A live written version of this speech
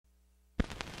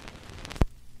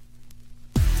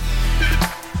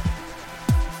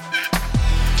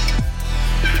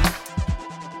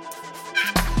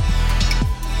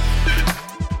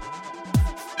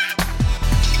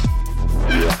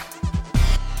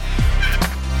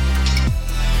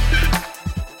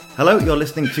Hello, you're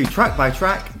listening to Track by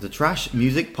Track, the Trash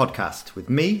Music Podcast, with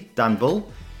me, Dan Bull,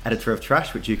 editor of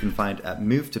Trash, which you can find at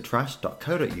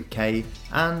movetotrash.co.uk,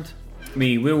 and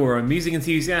me, Will Warren, music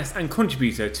enthusiast and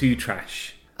contributor to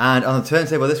Trash. And on the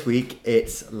turntable this week,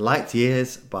 it's Light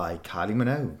Years by Kylie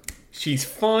Minogue. She's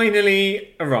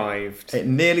finally arrived. It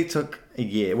nearly took a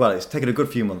year. Well, it's taken a good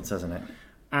few months, hasn't it?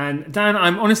 And Dan,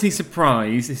 I'm honestly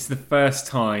surprised this is the first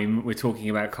time we're talking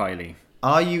about Kylie.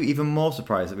 Are you even more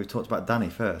surprised that we've talked about Danny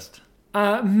first?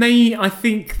 I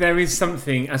think there is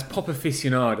something, as pop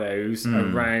aficionados,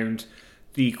 around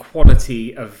the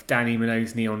quality of Danny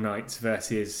Minogue's Neon Nights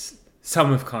versus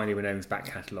some of Kylie Minogue's back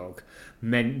catalogue,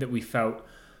 meant that we felt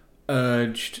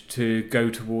urged to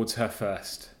go towards her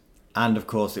first. And of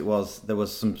course, there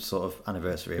was some sort of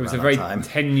anniversary around that time. It was a very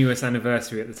tenuous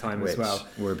anniversary at the time as well. Which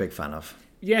we're a big fan of.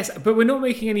 Yes, but we're not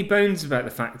making any bones about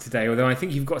the fact today, although I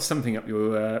think you've got something up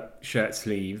your shirt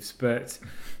sleeves. But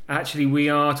actually, we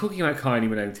are talking about Kylie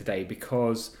Minogue today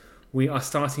because we are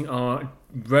starting our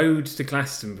Road to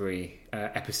Glastonbury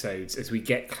episodes as we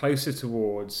get closer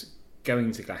towards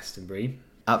going to Glastonbury.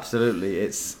 Absolutely.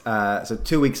 It's so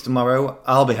 2 weeks tomorrow.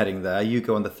 I'll be heading there. You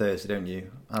go on the Thursday, don't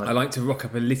you? I like to rock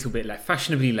up a little bit late,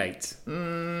 fashionably late.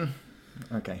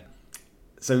 Okay.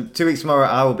 So 2 weeks tomorrow,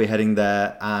 I will be heading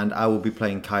there, and I will be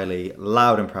playing Kylie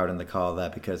loud and proud in the car there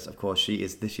because, of course, she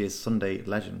is this year's Sunday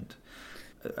legend.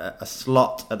 A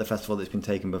slot at the festival that's been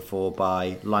taken before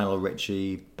by Lionel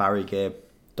Richie, Barry Gibb,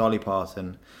 Dolly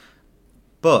Parton.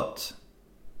 But,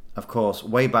 of course,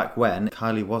 way back when,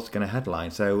 Kylie was going to headline.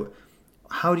 So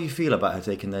how do you feel about her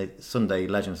taking the Sunday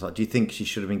legend slot? Do you think she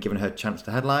should have been given her chance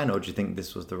to headline, or do you think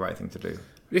this was the right thing to do?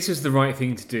 This was the right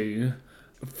thing to do.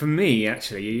 For me,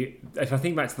 actually, if I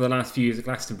think back to the last few years at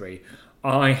Glastonbury,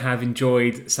 I have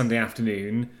enjoyed Sunday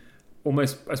afternoon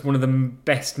almost as one of the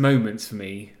best moments for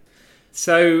me.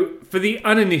 So, for the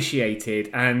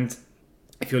uninitiated, and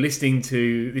if you're listening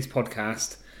to this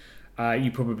podcast,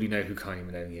 you probably know who Kylie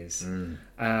Minogue is.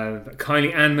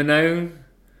 Kylie Ann Minogue,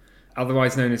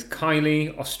 otherwise known as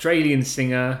Kylie, Australian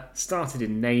singer, started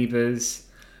in Neighbours,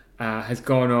 has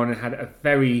gone on and had a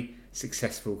very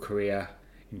successful career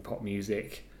in pop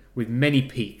music, with many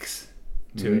peaks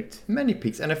to it. Many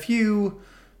peaks and a few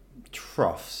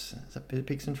troughs. Is that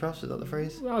peaks and troughs? Is that the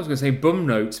phrase? Well, I was going to say bum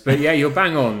notes, but yeah, you're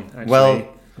bang on, actually.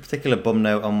 Well, a particular bum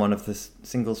note on one of the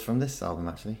singles from this album,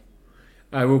 actually.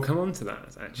 We'll come on to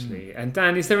that, actually. And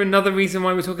Dan, is there another reason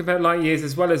why we're talking about Light Years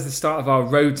as well as the start of our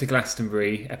Road to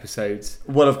Glastonbury episodes?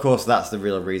 Well, of course, that's the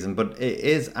real reason, but it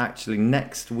is actually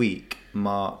next week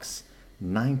marks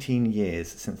 19 years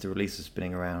since the release of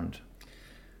Spinning Around.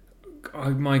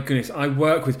 Oh my goodness, I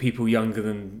work with people younger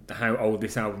than how old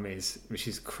this album is, which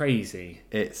is crazy.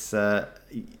 It's,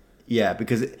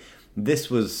 because this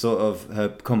was sort of her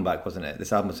comeback, wasn't it?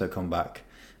 This album was her comeback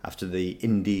after the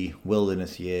indie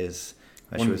wilderness years.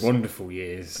 Wonderful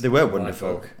years. They were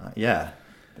wonderful. Yeah.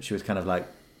 But she was kind of like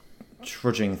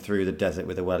trudging through the desert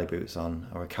with her welly boots on,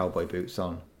 or her cowboy boots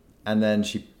on. And then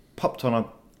she popped on a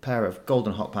pair of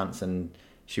golden hot pants and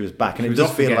she was back. And it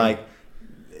does feel like,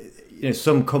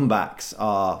 some comebacks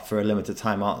are for a limited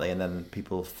time, aren't they? And then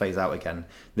people phase out again.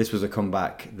 This was a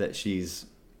comeback that she's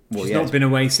not been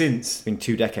away since. It's been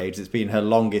 2 decades. It's been her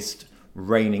longest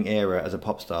reigning era as a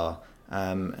pop star,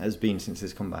 has been since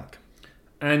this comeback.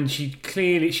 And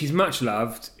she's much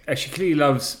loved. She clearly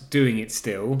loves doing it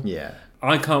still. Yeah.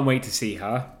 I can't wait to see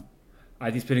her.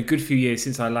 It's been a good few years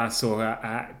since I last saw her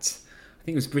at, I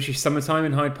think it was British Summertime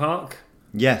in Hyde Park.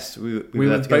 Yes, we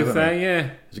were both there, yeah.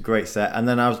 It was a great set. And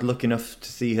then I was lucky enough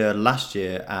to see her last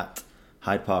year at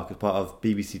Hyde Park as part of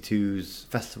BBC Two's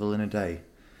Festival in a Day,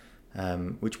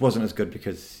 which wasn't as good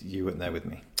because you weren't there with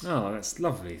me. Oh, that's a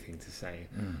lovely thing to say.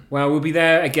 Well, we'll be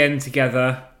there again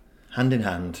together. Hand in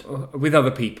hand. With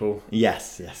other people.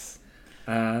 Yes.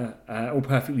 All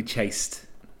perfectly chaste.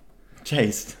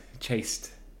 Chaste?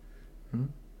 Chaste.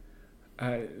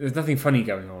 There's nothing funny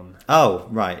going on. Oh,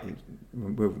 right.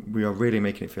 We are really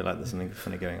making it feel like there's something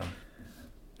funny going on.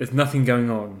 There's nothing going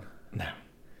on. No.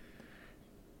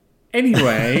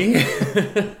 Anyway.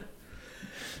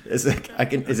 Is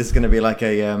this going to be like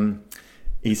a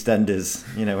EastEnders,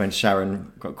 when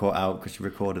Sharon got caught out because she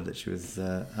recorded that she was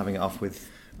having it off with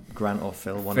Grant or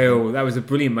Phil? Phil, that was a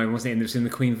brilliant moment, wasn't it? And it was in the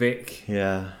Queen Vic.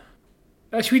 Yeah.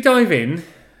 Should we dive in?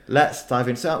 Let's dive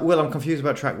in. So, Will, I'm confused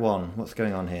about track 1. What's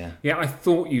going on here? Yeah, I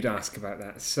thought you'd ask about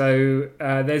that. So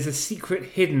there's a secret,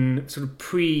 hidden, sort of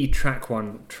pre-track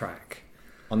 1 track.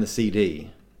 On the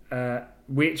CD?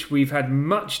 Which we've had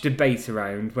much debate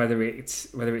around whether it's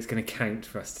going to count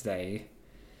for us today.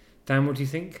 Dan, what do you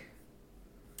think?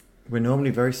 We're normally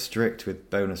very strict with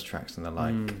bonus tracks and the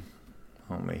like,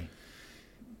 aren't we?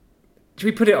 Should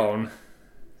we put it on?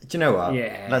 Do you know what?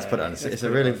 Yeah. Let's put it on.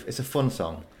 It's a fun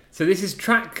song. So this is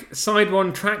side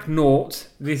 1, track 0.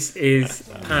 This is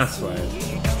Password.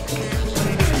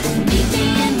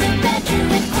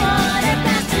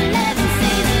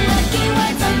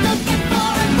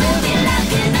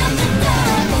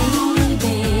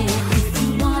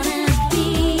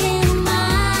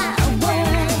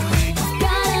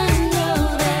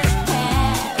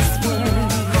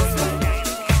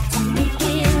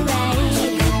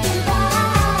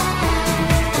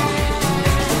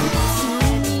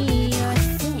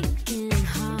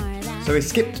 So we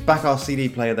skipped back our CD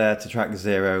player there to track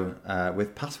 0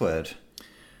 with Password.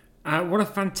 What a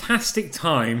fantastic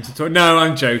time to talk. No,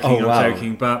 I'm joking. I'm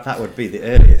joking. But that would be the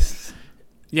earliest.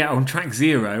 Yeah, on track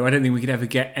 0, I don't think we could ever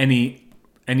get any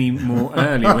more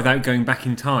early without going back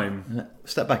in time.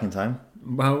 Step back in time.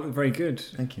 Well, very good.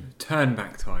 Thank you. Turn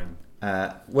back time.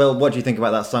 Well, what do you think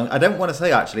about that song? I don't want to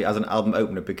say actually as an album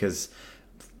opener because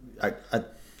for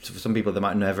some people they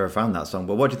might never have found that song.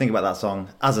 But what do you think about that song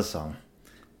as a song?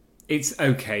 It's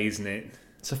okay, isn't it?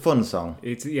 It's a fun song.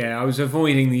 I was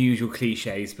avoiding the usual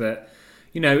cliches, but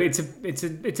it's a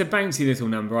bouncy little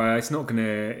number. It's not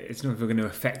gonna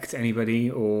affect anybody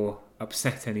or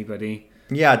upset anybody.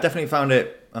 Yeah, I definitely found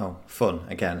it fun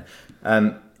again.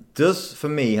 Does for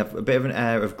me have a bit of an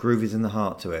air of Groove Is in the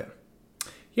Heart to it.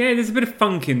 Yeah, there's a bit of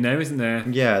funk in there, isn't there?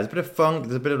 Yeah, there's a bit of funk.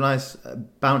 There's a bit of nice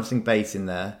bouncing bass in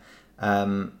there,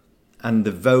 and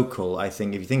the vocal. I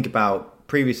think if you think about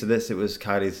previous to this, it was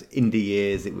Kylie's indie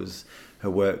years. It was her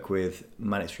work with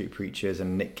Manic Street Preachers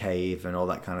and Nick Cave and all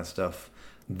that kind of stuff.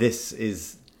 This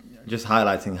is just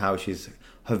highlighting how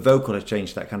her vocal has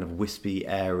changed, that kind of wispy,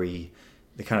 airy,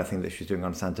 the kind of thing that she's doing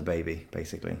on Santa Baby,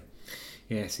 basically.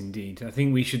 Yes, indeed. I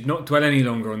think we should not dwell any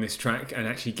longer on this track and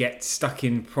actually get stuck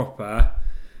in proper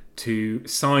to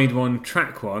side 1,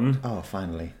 track 1. Oh,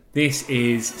 finally. This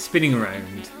is Spinning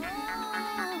Around.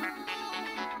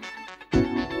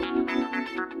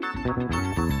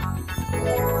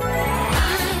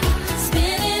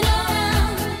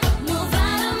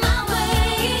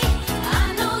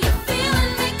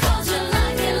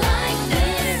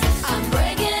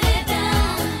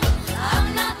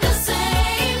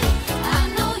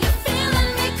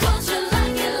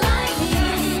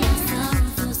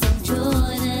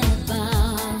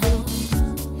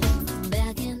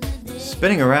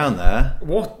 Spinning around there.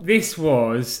 What this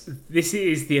is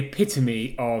the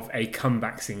epitome of a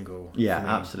comeback single. Yeah,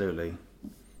 absolutely.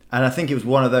 And I think it was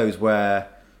one of those where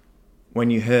when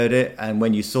you heard it and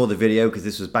when you saw the video, because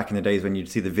this was back in the days when you'd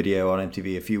see the video on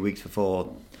MTV a few weeks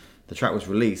before the track was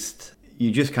released,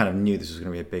 you just kind of knew this was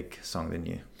going to be a big song, didn't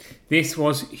you? This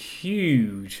was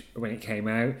huge when it came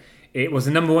out. It was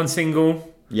a number 1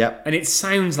 single. Yep. And it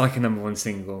sounds like a number 1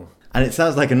 single. And it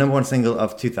sounds like a number 1 single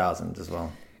of 2000 as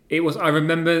well. It was. I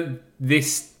remember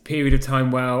this period of time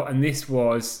well, and this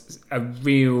was a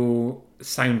real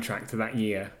soundtrack to that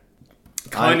year.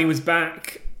 Kylie was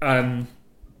back. I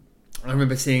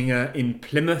remember seeing her in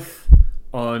Plymouth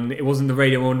on. It wasn't the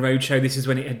Radio 1 Roadshow. This is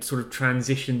when it had sort of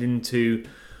transitioned into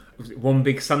One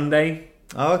Big Sunday.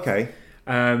 Oh, okay.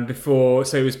 Before,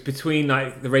 so it was between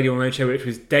like the Radio 1 Roadshow, which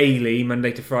was daily,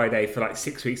 Monday to Friday, for like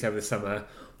 6 weeks over the summer.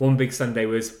 One Big Sunday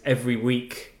was every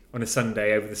week on a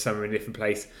Sunday over the summer in a different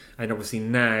place, and obviously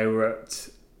now we're at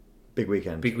Big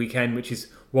Weekend, which is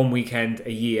one weekend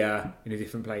a year in a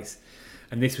different place.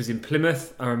 And this was in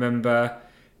Plymouth. I remember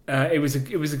it was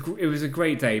a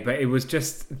great day, but it was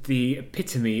just the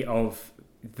epitome of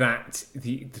that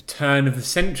the turn of the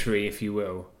century, if you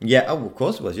will. Yeah, oh, of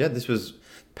course it was. Yeah, this was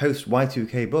post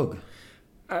Y2K bug,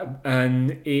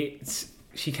 and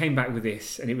she came back with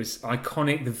this, and it was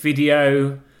iconic. The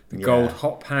video, the gold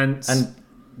hot pants, and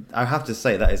I have to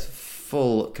say that is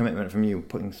full commitment from you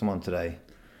putting some on today.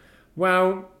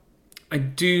 Well, I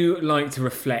do like to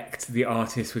reflect the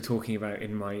artist we're talking about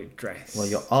in my dress. Well,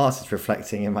 your art is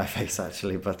reflecting in my face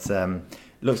actually, but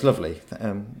looks lovely.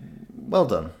 Well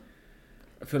done.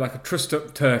 I feel like a trussed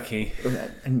up turkey.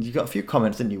 And you got a few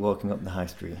comments, didn't you, walking up the high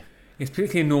street? It's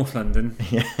particularly in North London.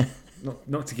 Yeah.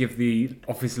 Not to give the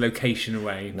office location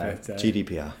away. No, but,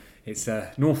 GDPR. It's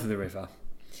north of the river.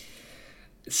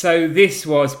 So this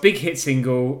was big hit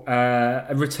single,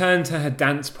 a return to her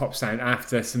dance pop sound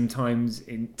after some time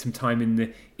in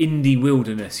the indie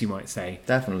wilderness, you might say.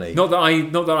 Definitely. Not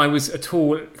that I was at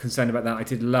all concerned about that. I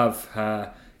did love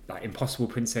her like Impossible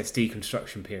Princess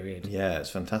deconstruction period. Yeah,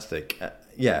 it's fantastic.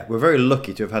 Yeah, we're very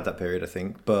lucky to have had that period, I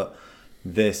think. But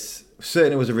this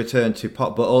certainly was a return to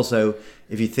pop. But also,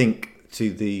 if you think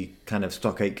to the kind of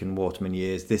Stock Aitken Waterman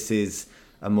years, this is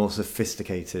a more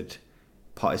sophisticated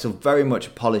pop. It's a very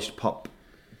much polished pop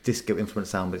disco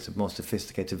influenced sound, but it's a more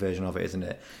sophisticated version of it, isn't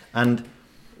it? And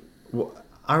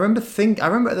I remember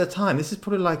at the time, this is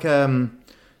probably like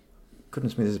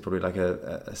goodness me, this is probably like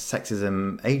a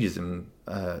sexism, ageism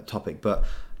topic, but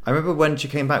I remember when she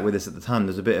came back with this at the time,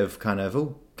 there's a bit of kind of,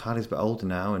 oh, Kylie's a bit older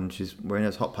now, and she's wearing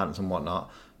those hot pants and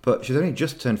whatnot, but she's only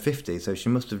just turned 50, so she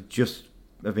must have just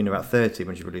been about 30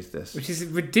 when she released this. Which is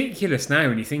ridiculous now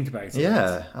when you think about it.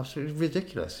 Yeah, absolutely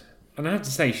ridiculous. And I have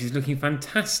to say, she's looking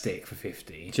fantastic for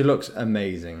 50. She looks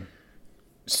amazing.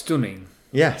 Stunning.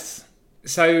 Yes.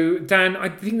 So, Dan, I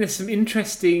think there's some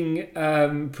interesting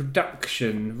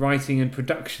writing and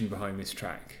production behind this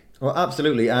track. Well,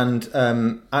 absolutely. And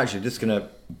actually, just going to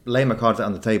lay my cards out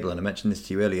on the table, and I mentioned this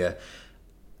to you earlier.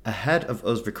 Ahead of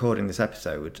us recording this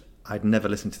episode, I'd never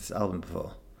listened to this album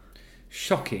before.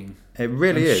 Shocking. It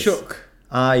really is. Shook.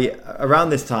 Around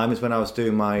this time is when I was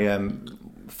doing my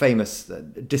famous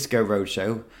disco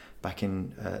roadshow back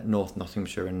in North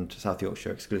Nottinghamshire and South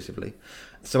Yorkshire exclusively.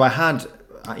 So I had,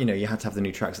 you had to have the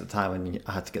new tracks at the time, and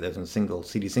I had to get those on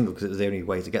CD single, because it was the only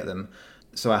way to get them.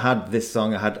 So I had this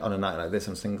song, I had On a Night Like This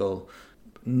on single.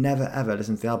 Never ever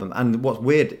listened to the album. And what's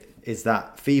weird is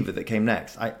that Fever that came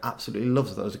next. I absolutely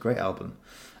loved it. That was a great album.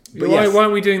 But why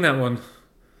aren't we doing that one?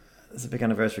 There's a big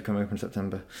anniversary coming up in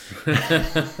September.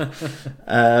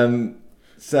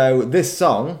 So this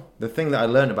song, the thing that I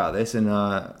learned about this in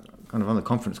kind of on the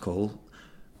conference call,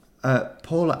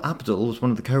 Paula Abdul was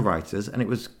one of the co-writers, and it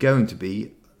was going to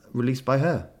be released by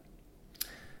her.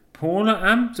 Paula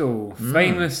Abdul,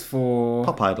 famous for...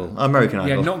 Pop Idol, American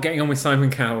Idol. Yeah, not getting on with Simon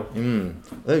Cowell.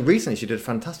 Recently she did a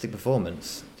fantastic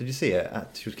performance. Did you see it?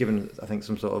 She was given, I think,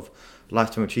 some sort of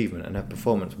lifetime achievement, and her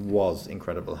performance was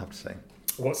incredible, I have to say.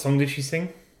 What song did she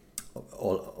sing?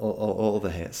 All the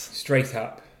hits. Straight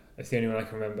Up. That's the only one I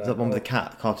can remember. Is that one with the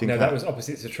cat, cartoon cat? cat? No, that was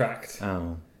Opposites Attract.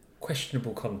 Oh.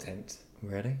 Questionable content.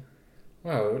 Really?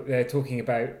 Well, they're talking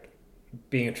about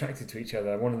being attracted to each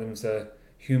other. One of them's a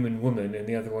human woman and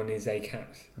the other one is a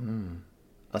cat. I'll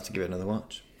have to give it another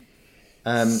watch.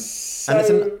 And it's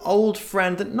an old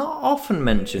friend that not often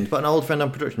mentioned, but an old friend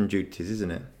on production duties,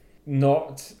 isn't it?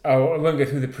 I won't go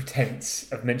through the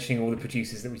pretense of mentioning all the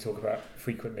producers that we talk about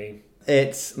frequently.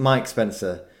 It's Mike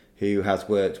Spencer, who has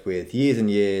worked with years and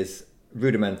years,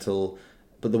 Rudimental,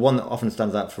 but the one that often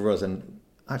stands out for us, and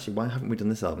actually, why haven't we done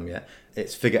this album yet?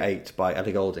 It's Figure 8 by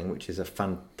Ellie Goulding, which is a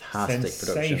fantastic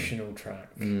production. Sensational track.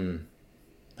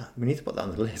 We need to put that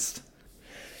on the list.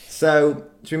 So,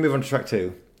 should we move on to track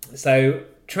 2? So,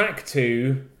 track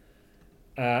 2,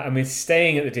 and we're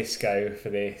staying at the disco for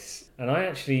this. And I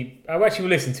actually will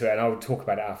listen to it and I'll talk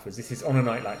about it afterwards. This is On a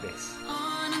Night Like This.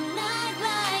 On a night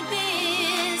like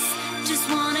this, just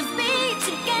wanna be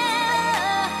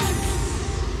together.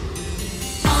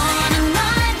 On a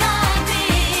night like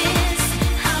this,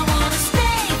 I wanna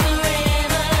stay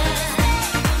forever.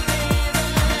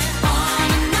 On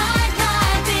a night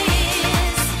like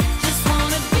this, just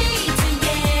wanna be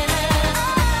together.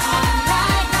 On a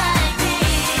night like this.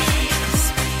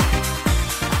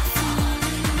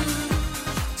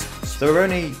 So we're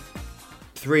only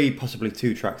 3, possibly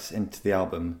 2 tracks into the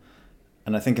album,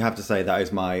 and I think I have to say that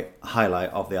is my highlight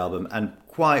of the album, and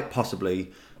quite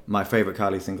possibly my favourite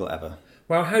Kylie single ever.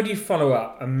 Well, how do you follow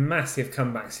up a massive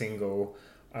comeback single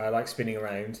like Spinning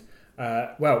Around?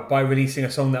 By releasing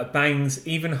a song that bangs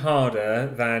even harder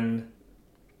than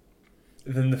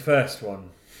the first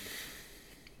one.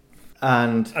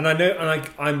 And I know, and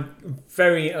I'm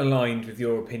very aligned with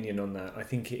your opinion on that. I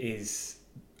think it is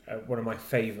one of my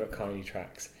favourite Kylie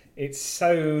tracks. It's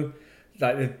so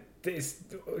like this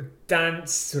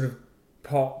dance sort of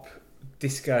pop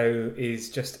disco is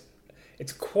just,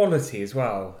 it's quality as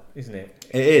well, isn't it?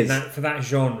 It is. For that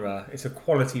genre, it's a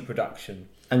quality production.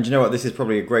 And you know what? This is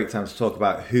probably a great time to talk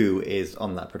about who is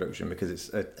on that production, because it's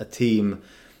a team.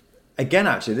 Again,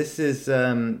 actually, this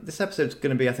episode's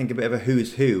going to be, I think, a bit of a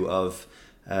who's who of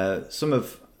some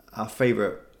of our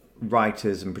favourite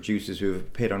writers and producers who have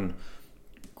appeared on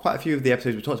quite a few of the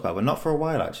episodes we talked about, but not for a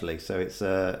while, actually. So it's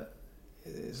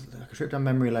like a trip down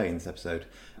memory lane, this episode.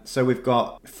 So we've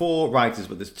got 4 writers,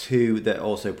 but there's 2 that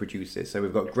also produce it. So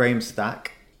we've got Graham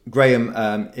Stack. Graham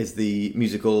is the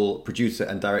musical producer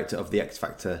and director of The X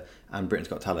Factor and Britain's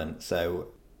Got Talent. So,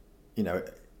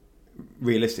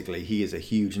 realistically, he is a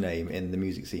huge name in the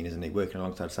music scene, isn't he? Working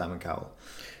alongside Simon Cowell.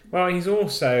 Well, he's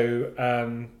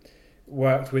also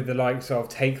worked with the likes of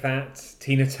Take That,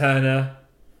 Tina Turner,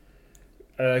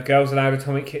 Girls Aloud,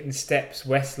 Atomic Kitten, Steps,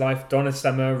 Westlife, Donna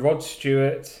Summer, Rod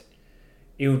Stewart,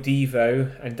 Il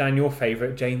Divo, and Dan, your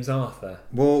favourite, James Arthur.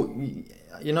 Well,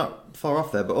 you're not far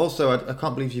off there, but also I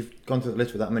can't believe you've gone through the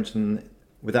list without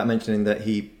mentioning that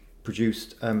he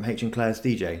produced H and Claire's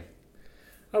DJ.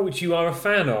 Oh, which you are a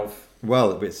fan of.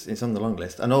 Well, it's on the long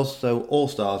list. And also All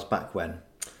Stars Back When.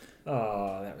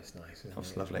 Oh, that was nice. That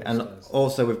was lovely. And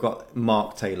also we've got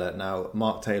Mark Taylor. Now,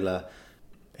 Mark Taylor,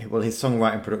 well, his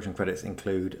songwriting production credits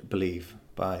include Believe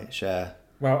by Cher.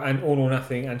 Well, and All or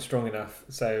Nothing and Strong Enough.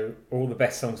 So all the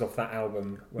best songs off that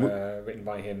album were written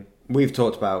by him. We've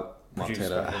talked about Mark Produced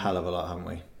Taylor by a him. hell of a lot, haven't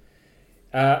we?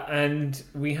 And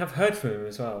we have heard from him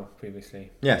as well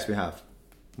previously. Yes, we have.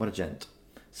 What a gent.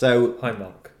 So, Hi,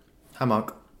 Mark. hi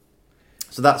Mark.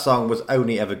 So that song was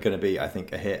only ever going to be, I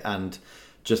think, a hit, and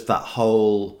just that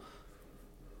whole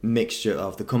mixture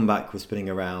of the comeback with Spinning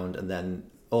Around and then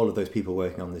all of those people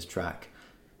working on this track.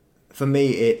 For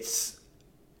me, it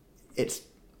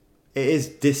is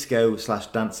disco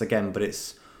 / dance again, but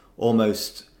it's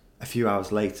almost a few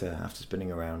hours later after Spinning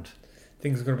Around.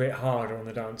 Things got a bit harder on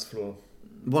the dance floor.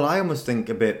 Well, I almost think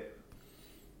a bit.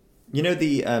 You know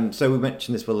so we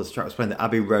mentioned this while the track was playing, the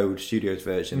Abbey Road Studios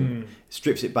version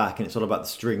strips it back and it's all about the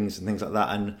strings and things like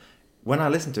that. And when I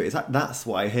listen to it, that's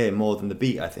what I hear more than the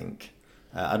beat. I think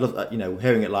I'd love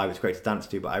hearing it live. It's great to dance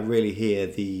to, but I really hear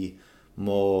the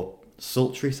more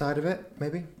sultry side of it,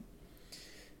 maybe.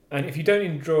 And if you don't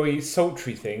enjoy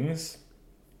sultry things,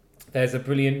 there's a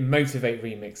brilliant Motivate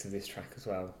remix of this track as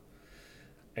well.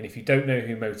 And if you don't know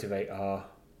who Motivate are,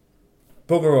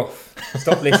 bugger off.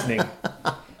 Stop listening.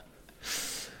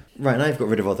 Right, now you've got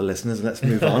rid of all the listeners, let's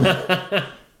move on.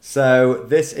 So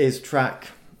this is track,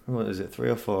 what is it,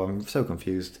 3 or 4? I'm so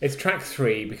confused. It's track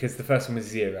 3 because the first one was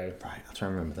 0. Right, I'll try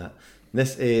and remember that.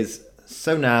 This is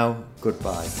So Now,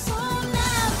 Goodbye. So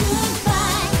now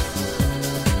goodbye.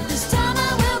 This time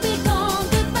I will be gone.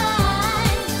 Goodbye.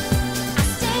 I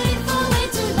stayed for way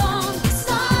too long.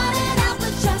 Started out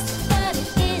with trust, but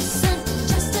it isn't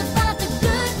just about the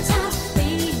good times,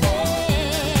 baby.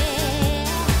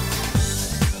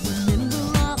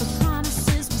 Remember all the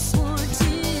promises we swore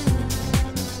to.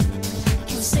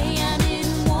 Can't say I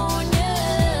didn't warn you.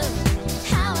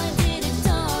 How I did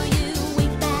adore you way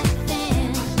back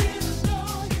then.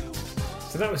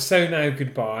 So that was So Now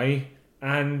Goodbye.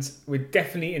 And we're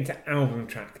definitely into album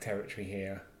track territory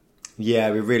here. Yeah,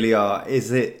 we really are.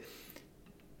 Is it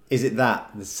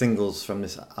that the singles from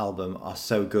this album are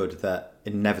so good that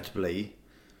inevitably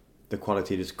the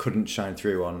quality just couldn't shine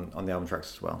through on the album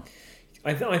tracks as well?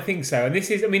 I think so. And this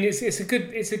is, I mean, it's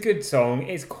a good song.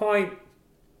 It's quite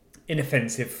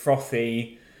inoffensive,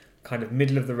 frothy, kind of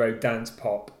middle of the road dance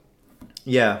pop.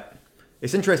 Yeah.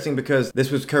 It's interesting because this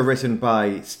was co-written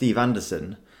by Steve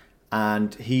Anderson,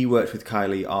 and he worked with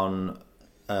Kylie on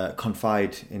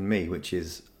Confide in Me, which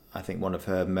is, I think, one of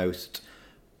her most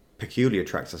peculiar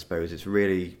tracks, I suppose. It's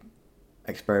really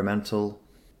experimental.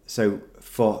 So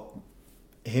for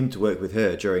him to work with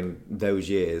her during those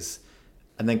years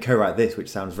and then co-write this, which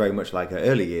sounds very much like her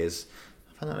early years,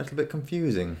 I found that a little bit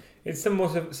confusing. It's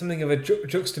something of a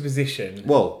juxtaposition.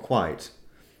 Well, quite.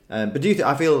 But do you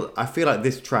I feel like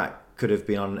this track could have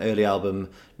been on an early album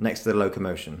next to The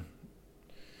Locomotion.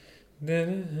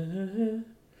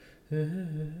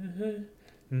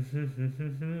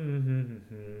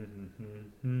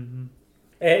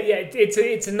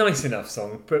 It's a nice enough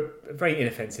song, but very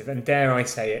inoffensive, and dare I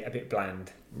say it, a bit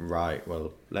bland. Right,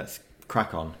 well, let's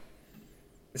crack on.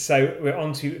 So we're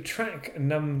on to track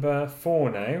number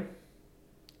 4 now.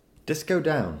 Disco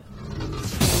Down.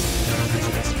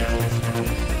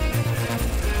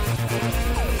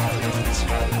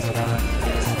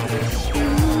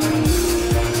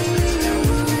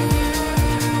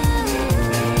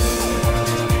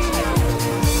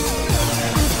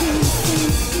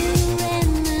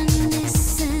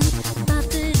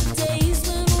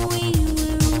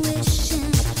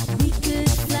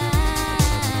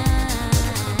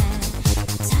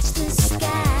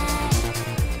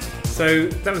 So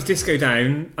that was Disco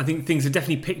Down. I think things have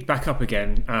definitely picked back up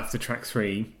again after track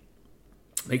 3.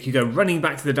 Make you go running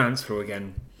back to the dance floor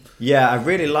again. Yeah, I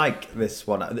really like this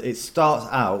one. It starts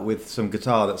out with some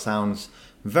guitar that sounds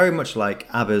very much like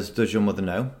ABBA's Does Your Mother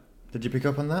Know? Did you pick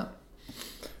up on that?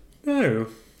 No.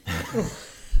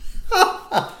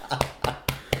 I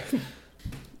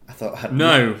thought I had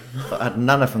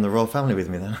Nana from the Royal Family with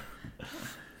me then.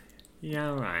 Yeah,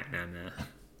 all right, Nana.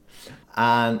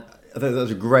 And I thought that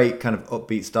was a great kind of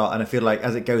upbeat start, and I feel like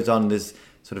as it goes on, there's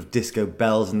sort of disco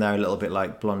bells in there, a little bit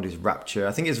like Blondie's Rapture.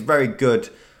 I think it's a very good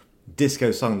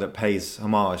disco song that pays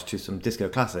homage to some disco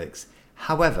classics.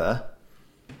 However,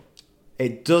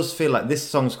 it does feel like this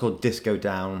song's called Disco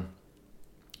Down.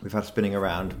 We've had Spinning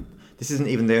Around. This isn't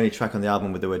even the only track on the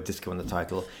album with the word disco in the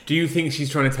title. Do you think she's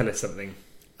trying to tell us something?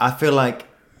 I feel like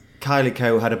Kylie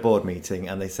Co had a board meeting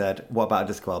and they said, what about a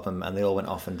disco album? And they all went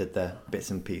off and did their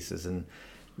bits and pieces, and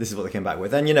this is what they came back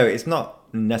with. And, you know, it's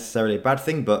not necessarily a bad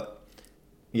thing, but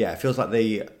yeah, it feels like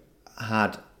they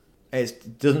had...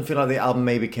 It doesn't feel like the album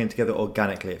maybe came together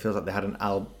organically. It feels like they had an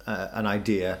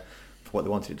idea for what they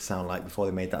wanted it to sound like before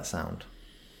they made that sound.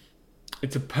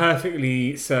 It's a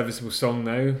perfectly serviceable song,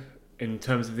 though, in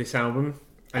terms of this album.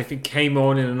 And if it came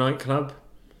on in a nightclub...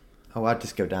 Oh, I'd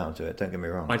just go down to it, don't get me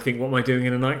wrong. I'd think, what am I doing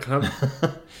in a nightclub?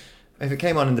 If it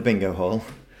came on in the bingo hall...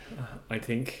 I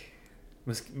think...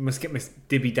 Must get my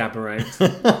dibby dabber out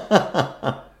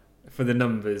for the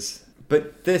numbers.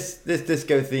 But this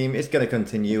disco theme is going to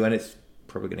continue, and it's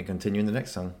probably going to continue in the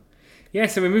next song. Yeah,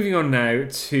 so we're moving on now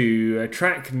to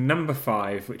track number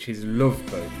 5, which is Love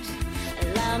Boat.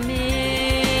 Love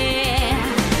me.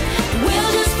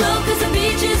 We'll just float 'cause the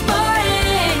beach is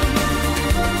boring.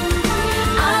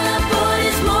 Our love boat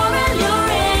is more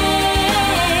alluring.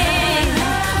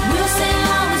 We'll sail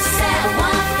on with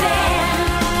savoir-faire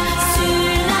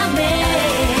sur la mer.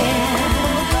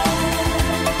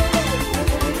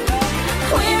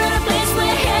 We're at a place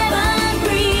where heaven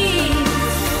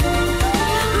breathes.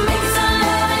 Make us our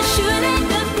love and shooting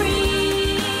the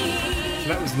breeze. So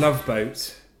that was Love Boat,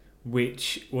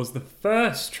 which was the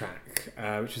first track,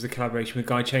 which was a collaboration with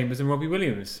Guy Chambers and Robbie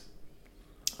Williams.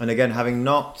 And again, having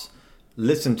not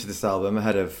listened to this album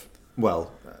ahead of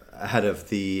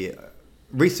the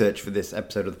research for this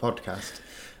episode of the podcast,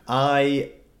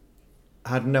 I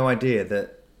had no idea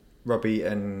that Robbie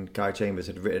and Guy Chambers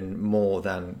had written more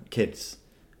than Kids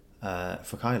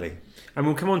for Kylie. And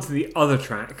we'll come on to the other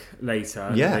track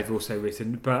later. Yeah. That they've also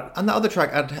written, but And that other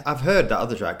track, I've heard that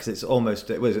other track because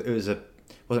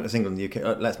wasn't a single in the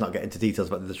UK. Let's not get into details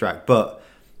about the track, but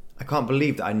I can't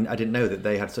believe that I didn't know that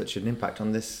they had such an impact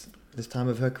on this time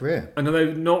of her career. and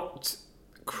although not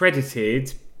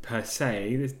credited per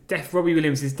se, Robbie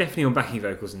Williams is definitely on backing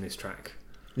vocals in this track.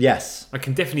 Yes, I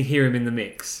can definitely hear him in the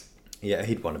mix. yeah,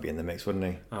 he'd want to be in the mix, wouldn't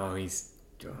he?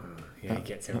 He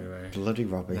gets everywhere. Bloody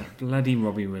Robbie. Bloody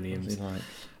Robbie Williams. What's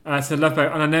he like? So Love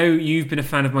Boat, and I know you've been a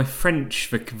fan of my French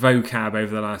vocab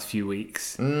over the last few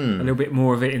weeks. A little bit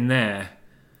more of it in there.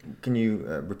 Can you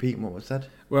repeat what was said?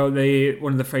 Well,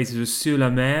 one of the phrases was sur la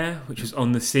mer, which was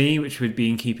on the sea, which would be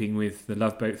in keeping with the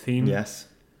Love Boat theme. Yes.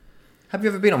 Have you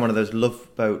ever been on one of those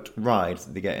Love Boat rides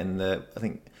that they get in I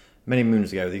think many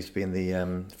moons ago, they used to be in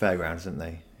the fairgrounds, didn't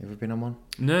they? You ever been on one?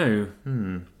 No.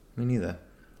 Me neither.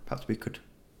 Perhaps we could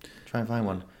try and find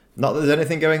one. Not that there's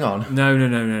anything going on.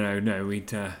 No.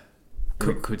 We'd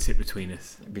Cook would sit between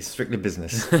us. It'd be strictly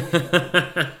business.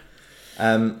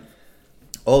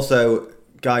 Also,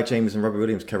 Guy Chambers and Robbie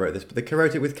Williams co-wrote this, but they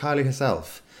co-wrote it with Kylie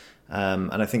herself.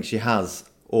 And I think she has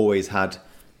always had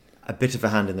a bit of a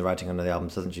hand in the writing on the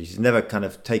albums, hasn't she? She's never kind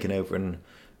of taken over and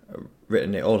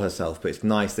written it all herself, but it's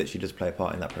nice that she does play a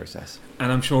part in that process.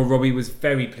 And I'm sure Robbie was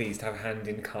very pleased to have a hand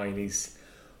in Kylie's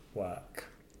work.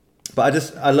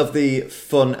 But I love the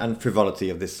fun and frivolity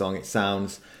of this song. It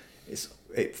sounds,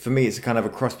 for me, it's a kind of a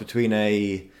cross between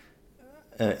a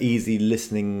easy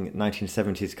listening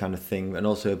 1970s kind of thing and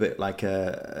also a bit like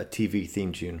a TV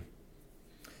theme tune.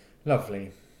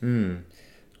 Lovely.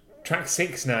 Track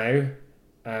 6 now,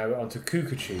 onto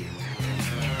Cuckoo.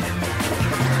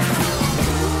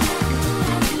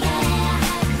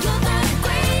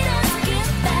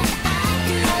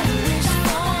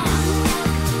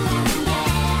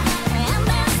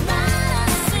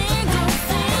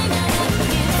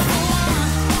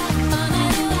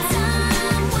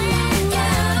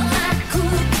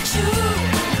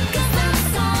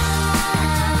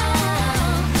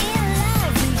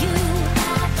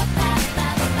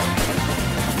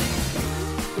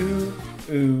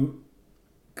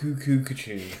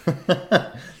 Cuckoo.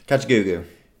 Catch Goo Goo.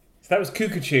 So that was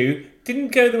Cuckoo.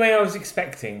 Didn't go the way I was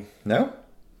expecting. No?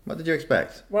 What did you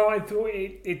expect? Well, I thought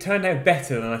it turned out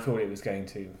better than I thought it was going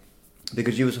to.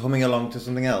 Because you was humming along to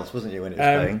something else, wasn't you, when it was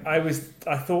playing?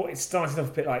 I thought it started off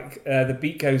a bit like The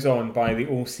Beat Goes On by the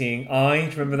All Seeing Eye.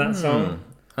 Do you remember that song?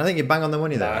 I think you bang on the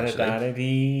money there, actually.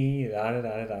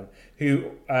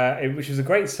 Which was a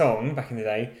great song back in the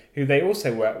day, who they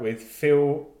also worked with,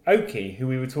 Phil Oakey, who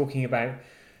we were talking about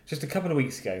just a couple of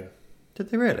weeks ago. Did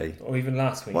they really? Or even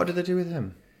last week. What did they do with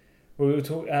him? Well,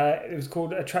 it was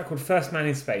called a track called First Man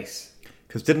in Space.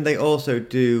 Because didn't they also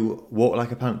do Walk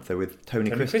Like a Panther with Tony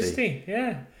Christie?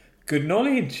 Yeah. Good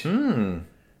knowledge.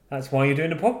 That's why you're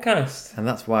doing a podcast. And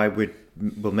that's why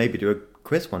we'll maybe do a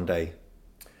quiz one day.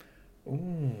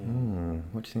 Ooh.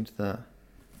 What do you think to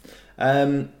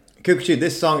that? Cuckoo,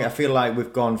 this song, I feel like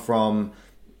we've gone from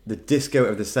the disco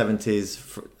of the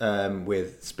 70s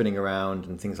with Spinning Around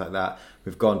and things like that.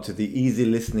 We've gone to the easy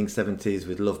listening 70s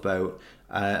with Love Boat.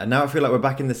 And now I feel like we're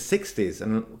back in the 60s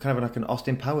and kind of like an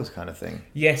Austin Powers kind of thing.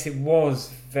 Yes, it was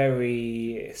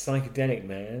very psychedelic,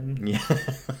 man. Yeah.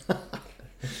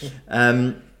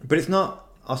 But it's not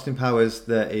Austin Powers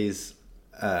that is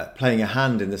playing a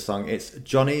hand in this song. It's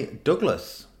Johnny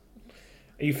Douglas.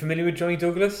 Are you familiar with Johnny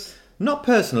Douglas? Not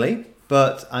personally,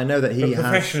 but I know that he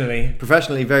professionally.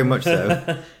 Professionally, very much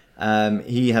so.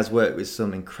 He has worked with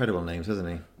some incredible names, hasn't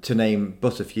he? To name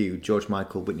but a few, George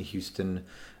Michael, Whitney Houston,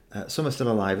 some are still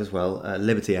alive as well,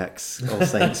 Liberty X, All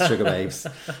Saints, Sugar Babes.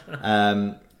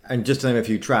 And just to name a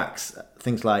few tracks,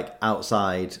 things like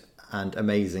Outside and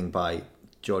Amazing by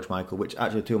George Michael, which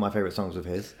actually are two of my favourite songs of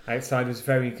his. Outside was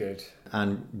very good.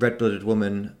 And Red Blooded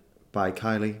Woman by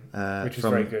Kylie. Which was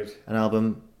from very good. An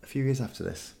album a few years after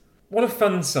this. What a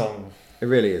fun song. It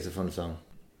really is a fun song.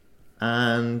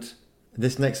 And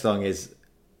this next song is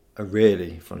a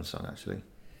really fun song, actually.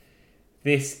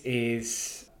 This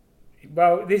is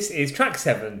track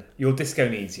 7, Your Disco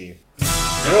Needs You.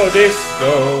 Your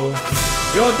disco,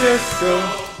 your disco.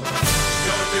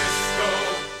 Your disco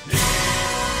needs you.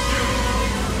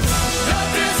 Your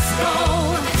disco,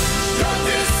 your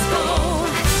disco,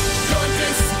 your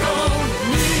disco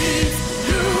needs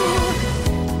you.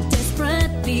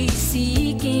 Desperately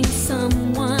seeking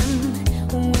someone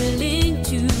willing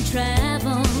to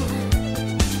travel.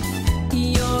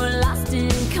 You're lost in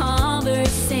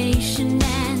conversation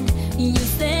and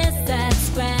useless at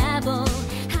Scrabble.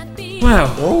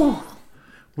 Well,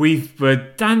 we were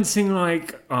dancing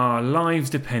like our lives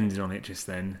depended on it just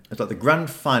then. It's like the grand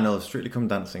final of Strictly Come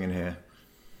Dancing in here.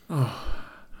 What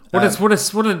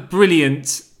a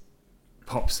brilliant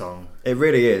pop song. It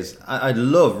really is. I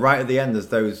love right at the end there's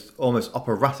those almost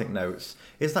operatic notes.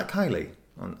 Is that Kylie,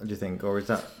 do you think? Or is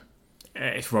that...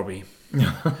 It's Robbie.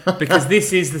 Because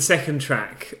this is the second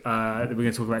track that we're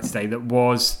going to talk about today that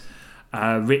was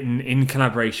written in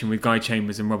collaboration with Guy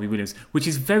Chambers and Robbie Williams, which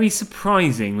is very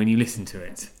surprising when you listen to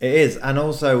it. It is. And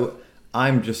also,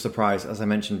 I'm just surprised, as I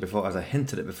mentioned before, as I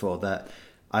hinted at before, that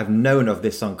I've known of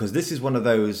this song. Because this is one of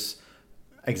those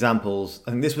examples.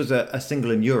 I think this was a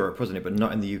single in Europe, wasn't it? But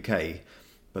not in the UK.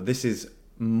 But this is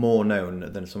more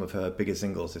known than some of her bigger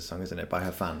singles, this song, isn't it? By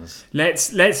her fans.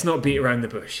 Let's not beat around the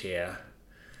bush here.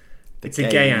 It's a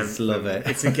gay anthem. Love it.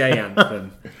 It's a gay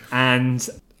anthem. And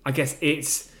I guess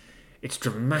it's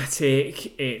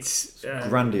dramatic. It's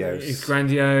grandiose. It's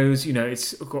grandiose. You know,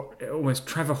 it's got almost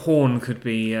Trevor Horn could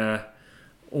be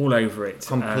all over it.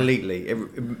 Completely.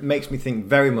 It makes me think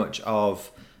very much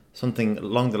of something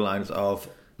along the lines of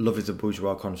 "Love Is a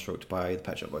Bourgeois Construct" by the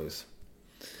Pet Shop Boys.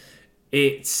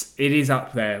 It is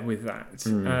up there with that.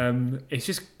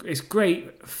 It's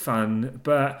great fun,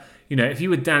 but you know, if you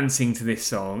were dancing to this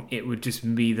song, it would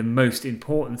just be the most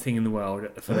important thing in the world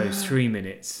for those 3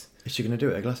 minutes. Is she going to do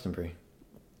it at Glastonbury?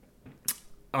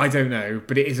 I don't know,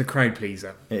 but it is a crowd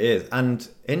pleaser. It is. And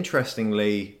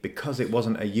interestingly, because it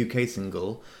wasn't a UK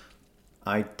single,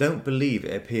 I don't believe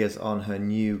it appears on her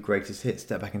new greatest hit,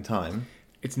 Step Back in Time.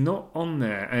 It's not on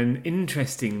there. And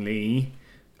interestingly,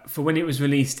 for when it was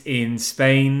released in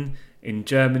Spain, in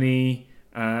Germany,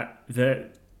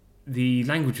 the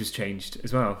language was changed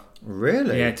as well.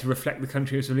 Really? Yeah, to reflect the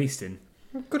country it was released in.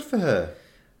 Good for her.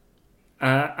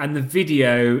 And the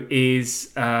video is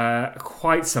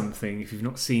quite something. If you've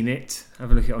not seen it,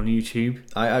 have a look at it on YouTube.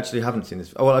 I actually haven't seen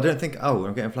this. Oh, well, I don't think... Oh,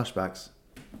 I'm getting flashbacks.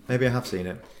 Maybe I have seen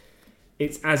it.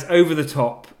 It's as over the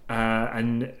top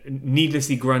and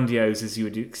needlessly grandiose as you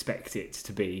would expect it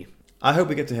to be. I hope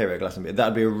we get to hear it at Glastonbury.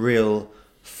 That'd be a real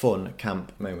fun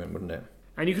camp moment, wouldn't it?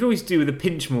 And you could always do with a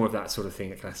pinch more of that sort of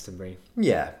thing at Glastonbury.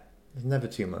 Yeah. There's never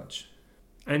too much.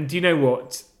 And do you know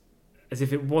what? As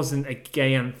if it wasn't a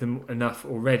gay anthem enough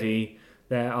already,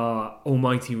 there are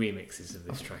almighty remixes of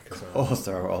this track as well. Of course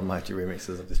there are almighty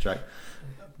remixes of this track.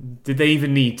 Did they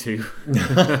even need to?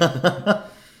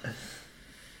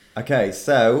 Okay,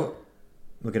 so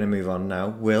we're going to move on now.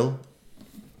 Will,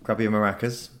 grab your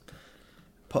maracas,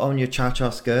 put on your cha-cha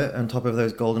skirt on top of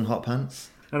those golden hot pants.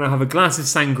 And I'll have a glass of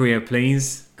sangria,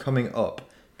 please. Coming up,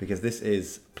 because this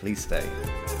is Please Stay.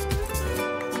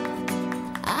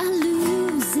 I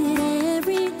lose it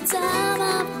every time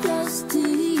I'm close to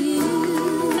you.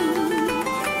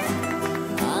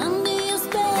 Under your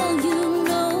spell, you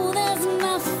know there's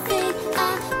nothing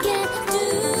I can't do.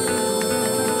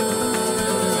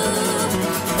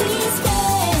 Please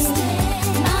stay,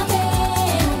 my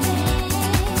babe.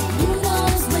 Who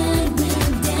knows when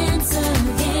we'll dance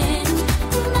again?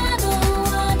 And I don't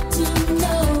want to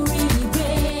know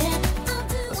regret.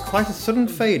 That's quite a sudden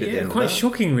fade at the Yeah, end. quite of that.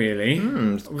 shocking, really. I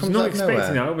was comes not out of expecting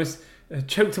nowhere. that. I was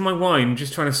choked on my wine,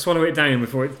 just trying to swallow it down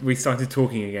before we started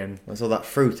talking again. There's all that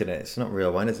fruit in it. It's not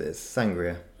real wine, is it? It's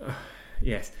sangria.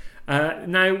 Yes.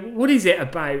 Now, what is it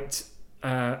about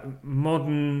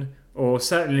modern, or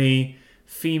certainly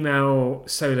female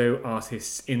solo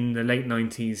artists in the late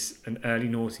 90s and early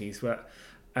noughties, where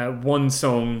one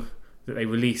song that they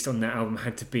released on their album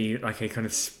had to be like a kind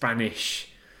of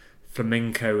Spanish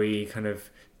flamenco-y kind of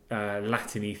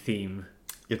Latin-y theme?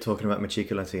 You're talking about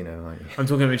Machica Latino, aren't you? I'm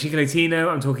talking about Chico Latino,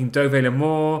 I'm talking Dove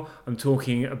l'Amore, I'm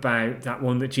talking about that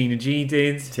one that Gina G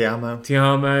did, Ti Amo. Ti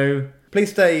Amo.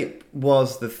 Please Stay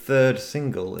was the third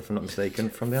single, if I'm not mistaken,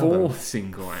 from the album. Fourth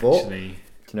single, Fourth? actually. Do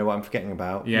you know what I'm forgetting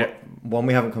about? Yeah. One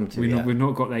we haven't come to yet. We've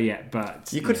not got there yet,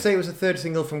 but... You could say it was the third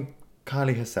single from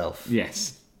Kylie herself.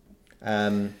 Yes.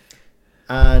 And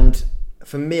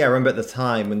for me, I remember at the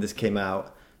time when this came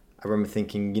out, I remember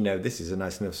thinking, this is a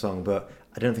nice enough song, but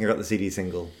I don't think I got the CD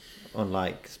single on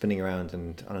like Spinning Around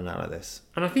and on and out like this.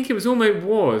 And I think it was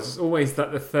always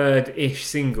that the third-ish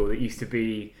single that used to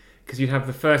be... Because you'd have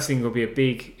the first single be a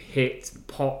big hit,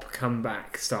 pop,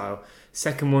 comeback style.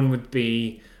 Second one would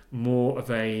be more of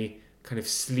a kind of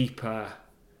sleeper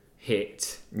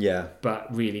hit, Yeah.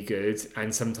 but really good,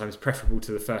 and sometimes preferable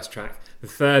to the first track. The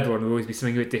third one would always be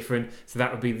something a bit different, so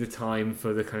that would be the time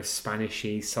for the kind of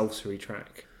Spanishy, salsa-y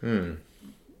track.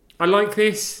 I like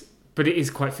this, but it is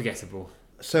quite forgettable.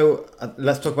 So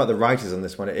let's talk about the writers on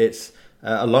this one. It's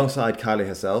alongside Kylie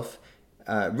herself,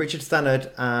 Richard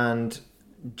Stannard and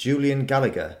Julian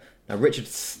Gallagher. Now, Richard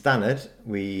Stannard,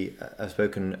 we have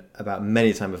spoken about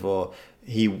many times before.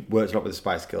 He worked a lot with the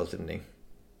Spice Girls, didn't he?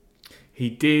 He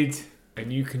did,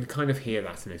 and you can kind of hear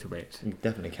that a little bit. You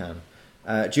definitely can.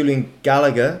 Julian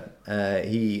Gallagher,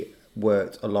 he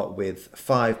worked a lot with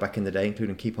Five back in the day,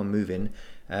 including Keep On Moving,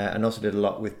 and also did a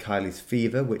lot with Kylie's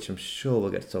Fever, which I'm sure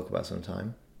we'll get to talk about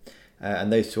sometime.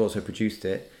 And those two also produced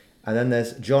it. And then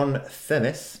there's John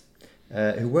Themis,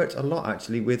 who worked a lot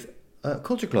actually with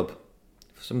Culture Club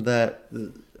for some of their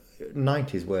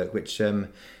 90s work, which don't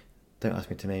ask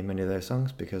me to name any of those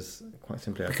songs because quite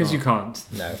simply I can't. Because you can't.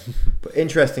 No. But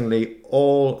interestingly,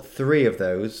 all three of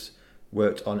those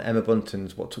worked on Emma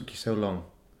Bunton's What Took You So Long,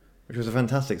 which was a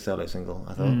fantastic solo single,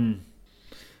 I thought.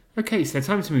 Okay, so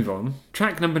time to move on.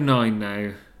 Track number 9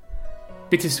 now.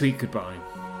 Bittersweet Goodbye.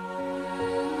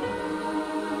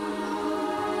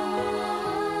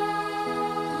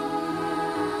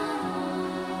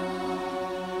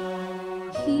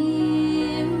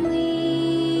 Here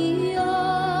we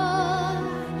are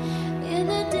in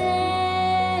the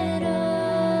dead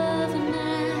of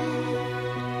night.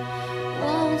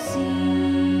 Won't see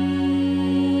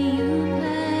you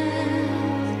past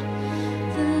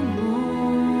the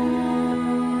morning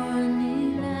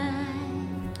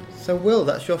light. So, Will,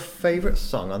 that's your favourite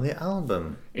song on the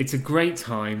album? It's a great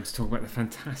time to talk about the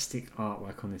fantastic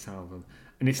artwork on this album.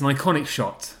 And it's an iconic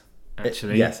shot,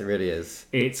 actually. Yes, it really is.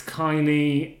 It's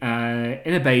Kylie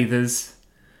in a bathers,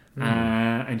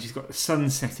 and she's got the sun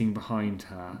setting behind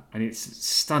her, and it's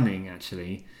stunning,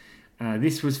 actually.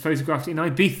 This was photographed in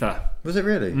Ibiza. Was it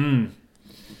really? And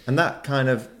that kind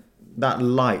of, that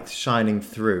light shining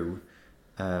through,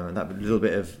 and that little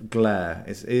bit of glare,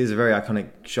 it is a very iconic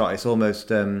shot. It's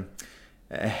almost,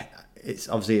 it's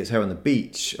obviously it's her on the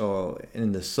beach or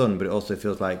in the sun, but it also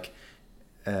feels like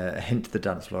a hint to the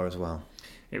dance floor as well.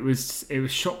 It was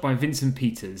shot by Vincent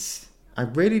Peters. I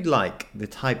really like the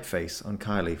typeface on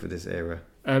Kylie for this era.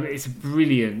 It's a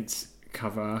brilliant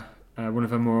cover. One of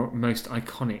her most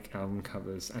iconic album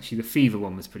covers. Actually, the Fever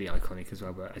one was pretty iconic as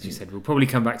well, but as you said, we'll probably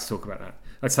come back to talk about that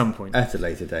at some point. At a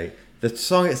later date. The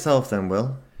song itself then,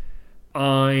 Will?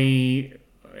 I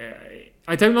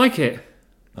don't like it.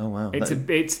 Oh, wow.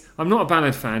 I'm not a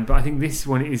ballad fan, but I think this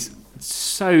one is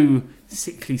so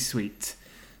sickly sweet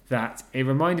that it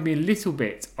reminded me a little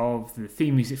bit of the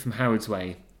theme music from Howard's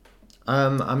Way.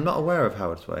 I'm not aware of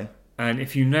Howard's Way. And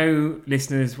if you know,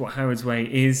 listeners, what Howard's Way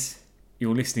is,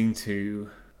 you're listening to...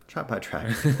 Track by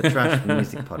Track, the Trash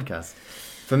Music Podcast.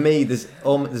 For me, there's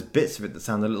bits of it that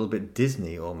sound a little bit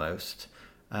Disney almost.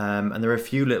 And there are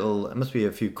there must be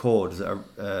a few chords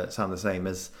that sound the same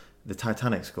as the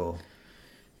Titanic score.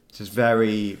 It's just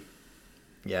very...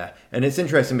 Yeah, and it's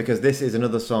interesting because this is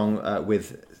another song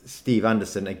with Steve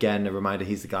Anderson. Again, a reminder,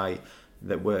 he's the guy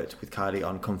that worked with Kylie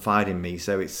on Confide in Me.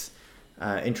 So it's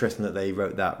interesting that they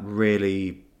wrote that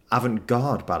really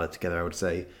avant-garde ballad together, I would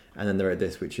say. And then they're at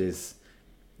this, which is,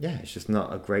 it's just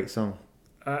not a great song.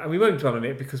 And we won't dwell on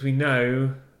it because we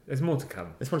know there's more to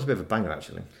come. This one's a bit of a banger,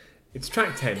 actually. It's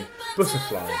track 10,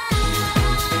 Butterfly.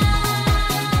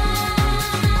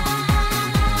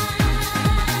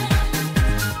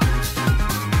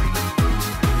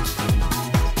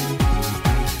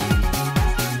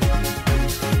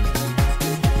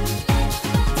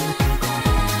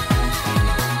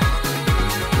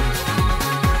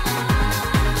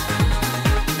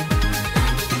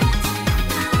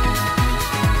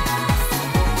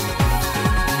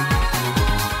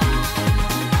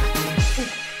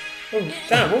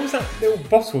 Dan, what was that little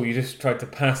bottle you just tried to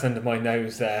pass under my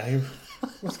nose there?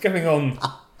 What's going on?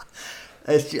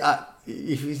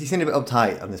 You seem a bit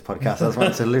uptight on this podcast. I just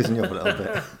wanted to loosen you up a little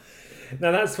bit.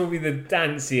 Now, that's probably the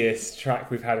danciest track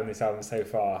we've had on this album so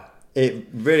far. It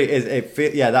really is.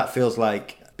 That feels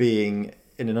like being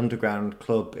in an underground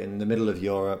club in the middle of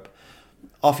Europe,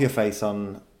 off your face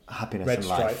on happiness Red and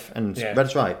Stripe. life. And Yeah. Red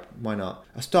Stripe, why not?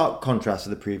 A stark contrast to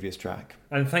the previous track.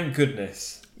 And thank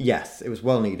goodness. Yes, it was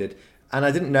well needed. And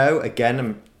I didn't know, again,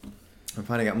 I'm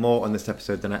finding out more on this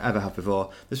episode than I ever have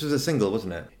before. This was a single,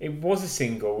 wasn't it? It was a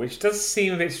single, which does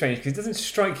seem a bit strange because it doesn't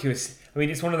strike you as... I mean,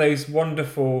 it's one of those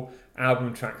wonderful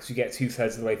album tracks you get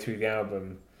 2/3 of the way through the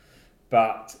album,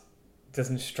 but it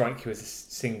doesn't strike you as a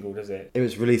single, does it? It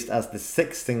was released as the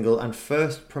 6th single and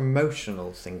first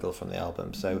promotional single from the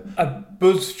album. So, A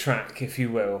buzz track, if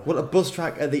you will. well, a buzz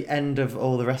track at the end of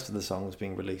all the rest of the songs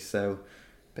being released. So,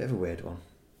 bit of a weird one.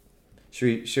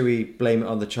 Should we blame it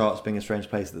on the charts being a strange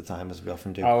place at the time, as we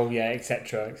often do? Oh, yeah,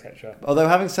 etc., etc. Although,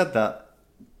 having said that,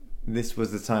 this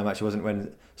was the time, actually, wasn't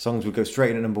when songs would go straight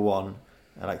into number one,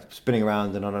 like spinning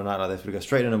around and on a night like this, would go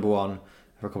straight into number one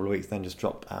for a couple of weeks, then just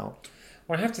drop out.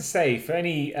 Well, I have to say, for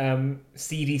any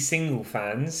CD single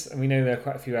fans, and we know there are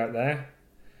quite a few out there,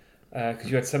 because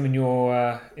you had some in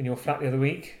your flat the other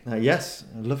week. Yes,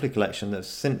 a lovely collection that's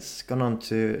since gone on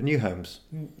to new homes.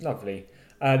 Lovely.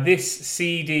 This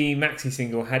CD maxi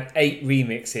single had 8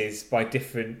 remixes by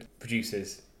different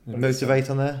producers.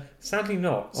 Motivate on there? Sadly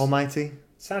not. Almighty?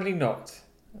 Sadly not.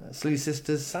 Slew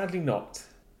Sisters? Sadly not.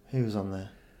 Who was on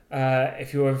there?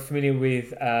 If you're familiar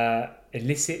with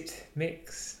Illicit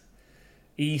Mix,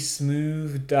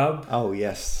 E-Smooth Dub, Oh,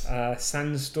 yes.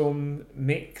 Sandstorm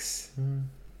Mix.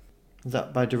 Is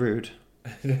that by Darude?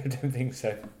 I don't think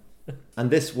so. And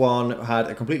this one had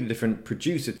a completely different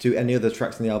producer to any other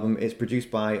tracks in the album. It's produced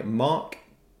by Mark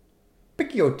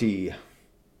Picchiotti,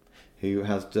 who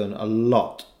has done a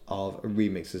lot of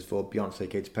remixes for Beyonce,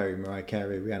 Katy Perry, Mariah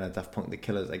Carey, Rihanna, Daft Punk, The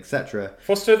Killers, etc.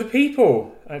 Foster the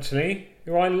People, actually,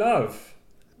 who I love.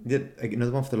 Did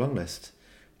another one for the long list.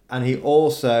 And he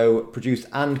also produced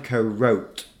and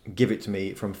co-wrote Give It To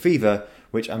Me from Fever,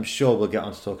 which I'm sure we'll get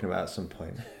on to talking about at some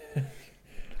point.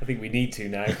 I think we need to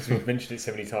now because we've mentioned it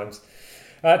so many times.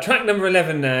 Track number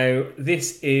 11 now.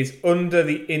 This is Under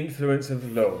the Influence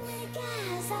of Love.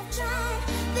 Guys I've tried,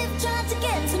 they've tried to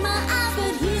get to my eyes,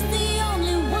 but he's the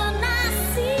only one I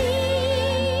see.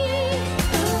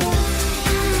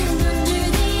 I'm under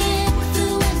the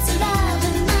influence of love,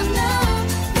 and I know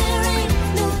there ain't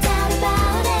no doubt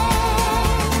about it.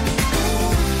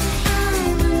 I'm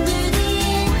under the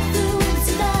influence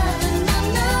of love, and I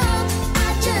know I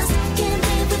just can't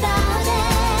live without it.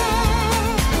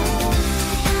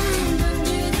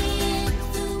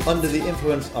 Under the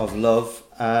Influence of Love.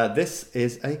 This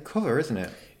is a cover, isn't it?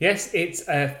 Yes, it's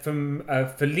from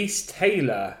Felice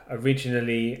Taylor,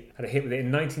 originally had a hit with it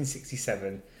in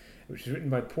 1967, which was written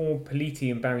by Paul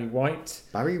Peliti and Barry White.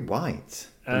 Barry White.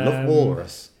 I love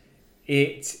Walrus.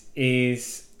 It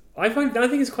is... I think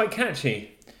it's quite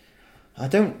catchy. I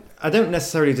don't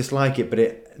necessarily dislike it, but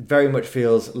it very much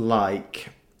feels like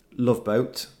Love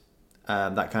Boat.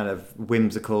 That kind of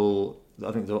whimsical,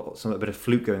 I think there's a bit of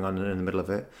flute going on in the middle of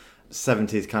it.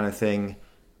 70s kind of thing.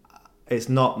 It's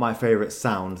not my favourite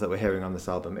sound that we're hearing on this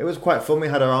album. It was quite fun. We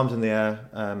had our arms in the air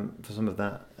for some of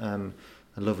that. A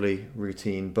lovely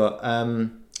routine. But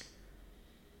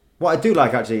what I do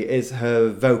like, actually, is her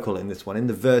vocal in this one. In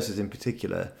the verses in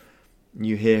particular,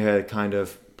 you hear her kind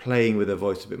of playing with her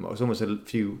voice a bit more. It's almost a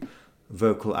few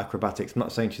vocal acrobatics. I'm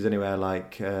not saying she's anywhere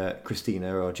like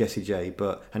Christina or Jessie J,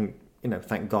 but, and you know,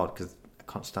 thank God, because I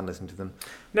can't stand listening to them.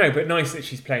 No, but nice that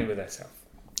she's playing with herself.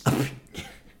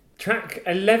 Track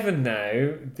 11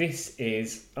 now. This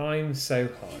is I'm So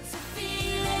High.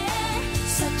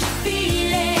 Such a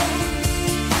feeling,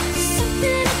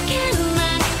 something I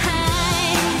cannot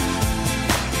hide.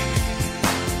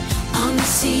 On the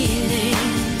ceiling,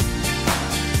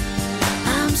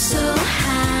 I'm so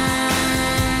high.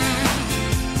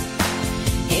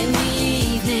 In the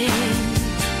evening,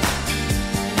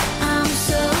 I'm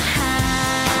so high.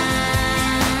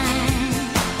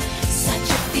 Such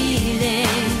a feeling.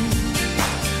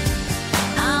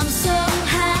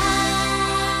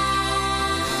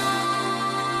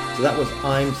 So that was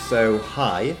I'm So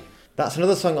High. That's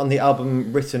another song on the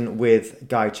album written with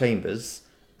Guy Chambers,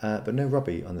 but no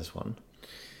Robbie on this one.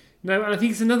 No, and I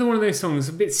think it's another one of those songs,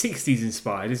 a bit 60s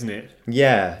inspired, isn't it?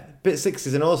 Yeah, bit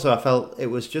 60s, and also I felt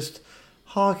it was just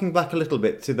harking back a little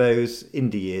bit to those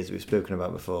indie years we've spoken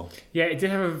about before. Yeah, it did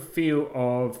have a feel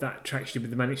of that track she did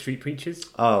with the Manic Street Preachers.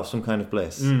 Oh, Some Kind of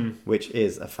Bliss, which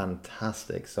is a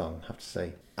fantastic song, I have to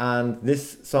say. And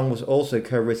this song was also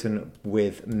co-written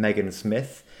with Megan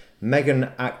Smith. Megan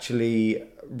actually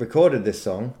recorded this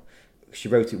song. She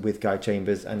wrote it with Guy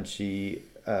Chambers, and she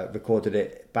recorded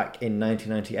it back in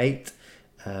 1998.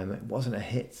 It wasn't a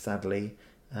hit, sadly.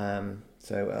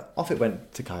 So off it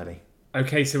went to Kylie.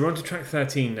 Okay, so we're on to track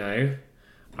 13 now.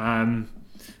 And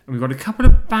we've got a couple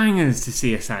of bangers to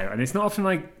see us out. And it's not often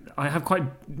like I have quite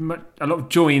a lot of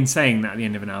joy in saying that at the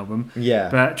end of an album. Yeah.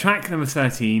 But track number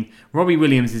 13, Robbie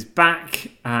Williams is back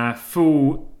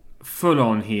full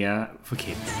on here for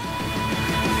kids.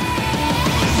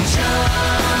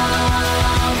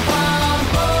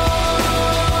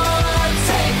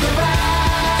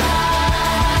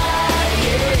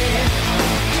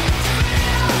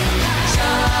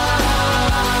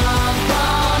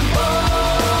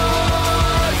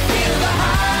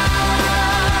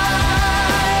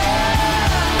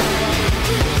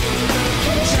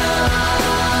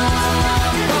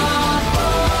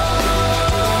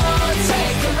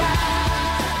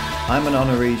 I'm an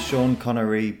honorary Sean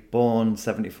Connery, born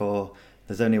 74.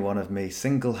 There's only one of me,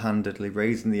 single-handedly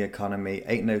raising the economy.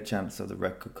 Ain't no chance of the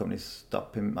record company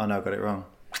stopping. Oh no, I got it wrong.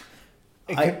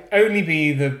 It could only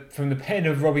be from the pen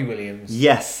of Robbie Williams.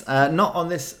 Yes, not on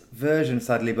this version,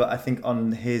 sadly, but I think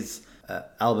on his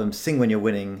album Sing When You're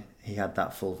Winning, he had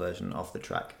that full version of the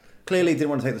track. Clearly didn't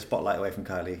want to take the spotlight away from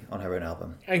Kylie on her own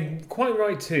album. And quite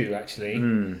right too,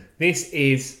 actually. This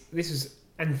was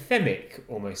anthemic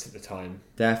almost at the time.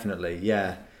 Definitely,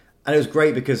 yeah. And it was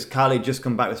great because Kylie just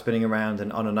come back with Spinning Around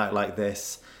and On a Night Like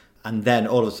This, and then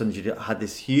all of a sudden she had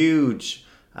this huge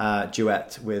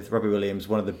duet with Robbie Williams,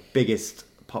 one of the biggest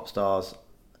pop stars,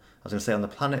 I was going to say on the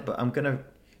planet, but I'm going to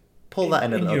pull that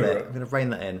in a little bit. I'm going to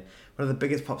rein that in. One of the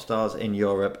biggest pop stars in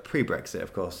Europe, pre-Brexit,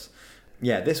 of course.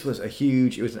 Yeah, this was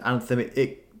it was an anthem.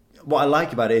 What I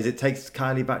like about it is it takes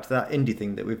Kylie back to that indie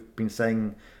thing that we've been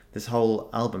saying this whole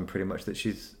album pretty much, that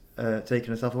she's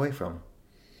taken herself away from.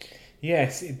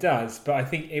 Yes, it does. But I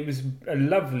think it was a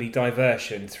lovely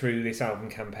diversion through this album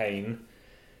campaign.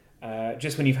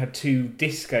 Just when you've had two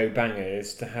disco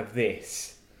bangers, to have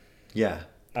this. Yeah.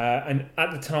 And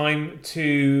at the time,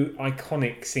 two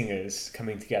iconic singers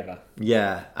coming together.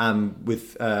 Yeah,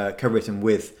 with co-written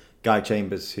with Guy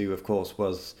Chambers, who of course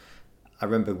was... I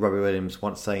remember Robbie Williams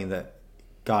once saying that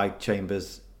Guy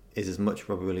Chambers is as much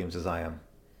Robbie Williams as I am.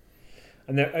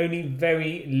 And there are only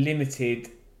very limited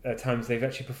times they've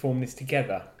actually performed this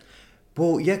together.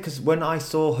 Well, yeah, because when I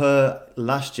saw her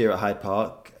last year at Hyde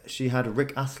Park, she had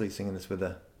Rick Astley singing this with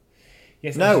her.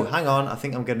 Yes. No, hang on, I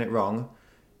think I'm getting it wrong.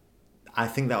 I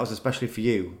think that was especially for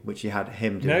you, which you had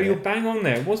him doing. No, you're it. bang on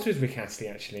there. It was with Rick Astley,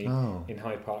 actually, Oh. in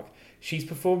Hyde Park. She's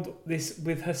performed this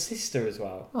with her sister as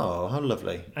well. Oh, how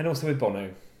lovely. And also with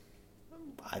Bono.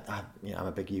 I'm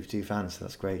a big U2 fan, so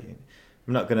that's great.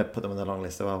 I'm not going to put them on the long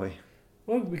list, though, are we?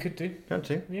 Well, we could do. Going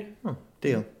to? Yeah. Oh,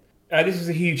 deal. This was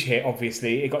a huge hit,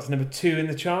 obviously. It got to number 2 in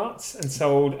the charts and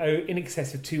sold in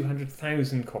excess of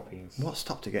 200,000 copies. What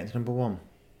stopped it getting to number 1?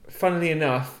 Funnily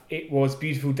enough, it was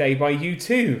Beautiful Day by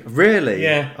U2. Really?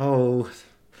 Yeah. Oh, I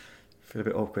feel a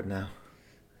bit awkward now.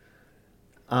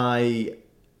 I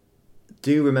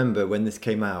do remember when this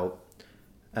came out,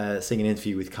 seeing an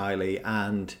interview with Kylie,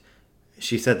 and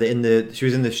she said that she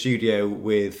was in the studio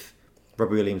with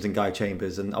Robbie Williams and Guy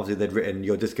Chambers, and obviously they'd written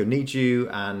Your Disco Needs You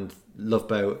and Love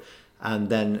Boat, and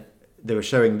then they were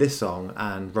showing this song,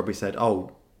 and Robbie said,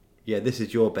 oh, yeah, this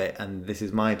is your bit and this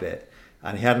is my bit.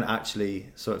 And he hadn't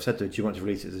actually sort of said to her, do you want to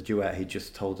release it as a duet? He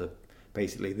just told her,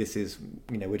 basically, this is,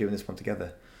 we're doing this one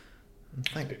together. And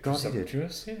thank God he did.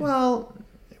 Yeah. Well,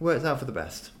 it worked out for the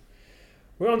best.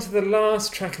 We're on to the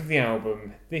last track of the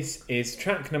album. This is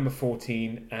track number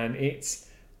 14, and it's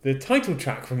the title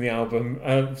track from the album.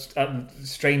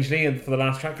 Strangely, and for the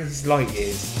last track, this is Light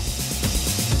Years.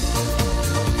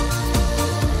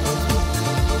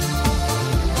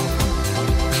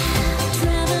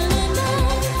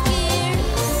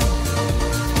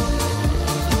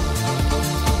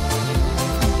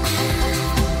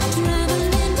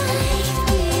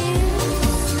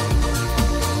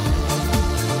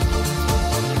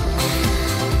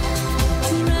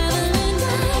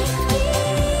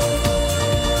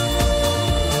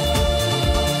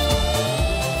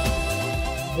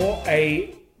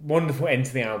 A wonderful end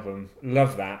to the album.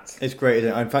 Love that. It's great,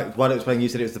 isn't it? In fact, while it was playing, you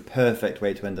said it was the perfect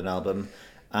way to end an album,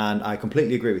 and I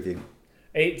completely agree with you.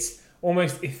 It's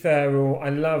almost ethereal. I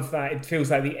love that. It feels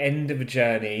like the end of a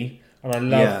journey, and I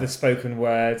love the spoken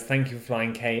words. Thank you for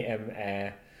flying KM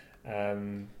Air.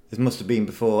 This must have been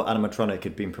before animatronic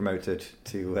had been promoted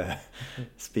to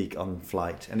speak on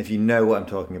flight. And if you know what I'm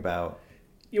talking about,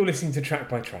 You're listening to Track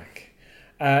by Track.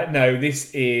 No,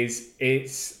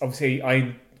 it's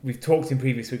obviously we've talked in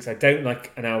previous weeks. I don't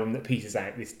like an album that peters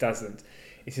out. This doesn't.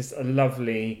 It's just a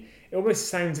lovely. It almost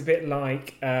sounds a bit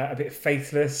like a bit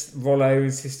Faithless, Rollo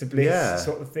and Sister Bliss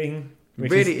sort of thing.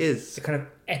 Which really is a kind of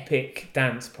epic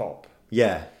dance pop.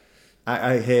 Yeah,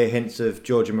 I hear hints of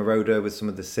Giorgio Moroder with some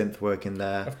of the synth work in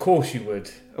there. Of course you would.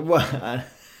 Well,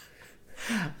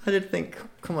 I did think,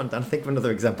 come on, Dan, think of another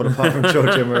example apart from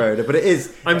Giorgio Moroder, but it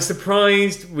is. I'm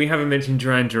surprised we haven't mentioned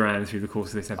Duran Duran through the course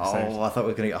of this episode. Oh, I thought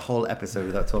we were going to get a whole episode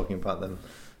without talking about them.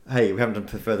 Hey, we haven't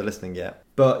done further listening yet.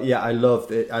 But yeah, I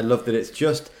loved it. I love that it's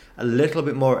just a little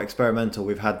bit more experimental.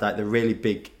 We've had like the really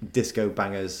big disco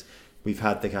bangers. We've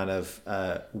had the kind of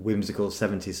whimsical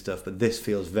 70s stuff, but this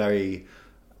feels very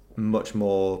much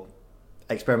more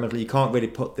experimental. You can't really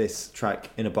put this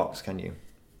track in a box, can you?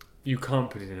 You can't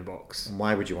put it in a box. And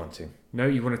why would you want to? No,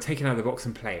 you want to take it out of the box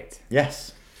and play it.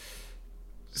 Yes.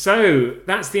 So,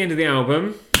 that's the end of the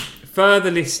album. Further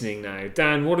listening now.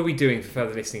 Dan, what are we doing for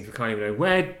further listening for Kylie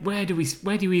Minogue?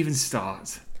 Where do we even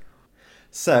start?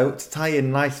 So, to tie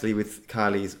in nicely with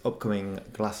Kylie's upcoming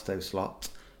Glasgow slot,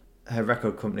 her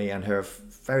record company and her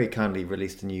very kindly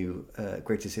released a new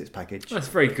Greatest Hits package. That's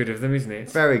very good of them, isn't it?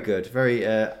 Very good. Very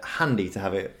handy to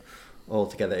have it all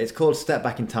together. It's called Step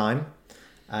Back in Time.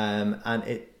 And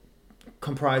it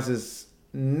comprises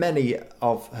many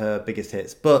of her biggest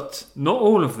hits, but not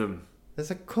all of them.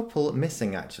 There's a couple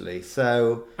missing actually.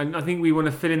 So, and I think we want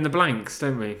to fill in the blanks,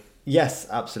 don't we? Yes,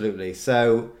 absolutely.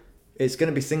 So it's going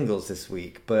to be singles this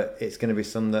week, but it's going to be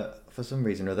some that, for some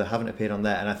reason or other, haven't appeared on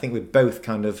there. And I think we both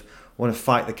kind of want to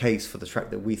fight the case for the track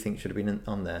that we think should have been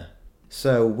on there.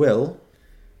 So, Will,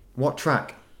 what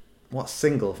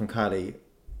single from Kylie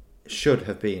should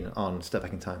have been on Step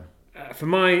Back in Time? For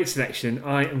my selection,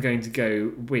 I am going to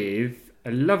go with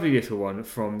a lovely little one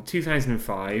from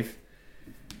 2005.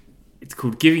 It's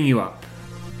called Giving You Up.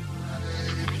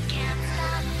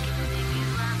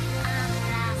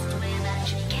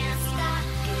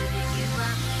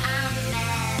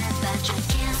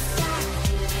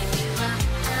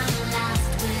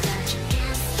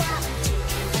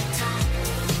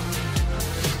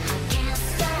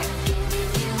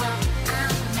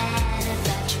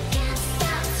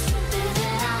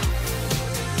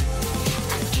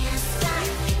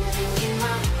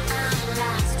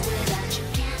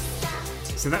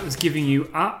 So that was Giving You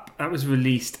Up. That was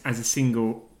released as a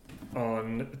single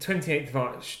on the 28th of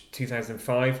March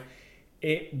 2005.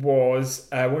 It was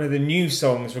one of the new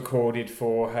songs recorded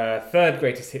for her third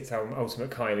greatest hits album,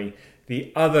 Ultimate Kylie.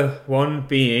 The other one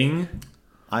being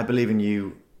I Believe in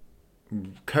You,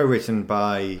 co-written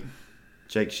by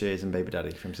Jake Shears and Baby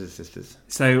Daddy from Scissor Sisters.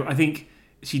 So I think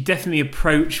she definitely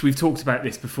approached, we've talked about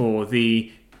this before,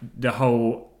 the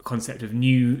whole concept of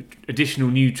additional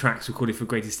new tracks recorded for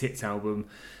greatest hits album,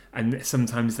 and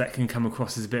sometimes that can come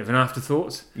across as a bit of an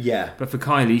afterthought. Yeah. But for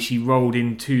Kylie, she rolled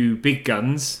in two big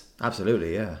guns.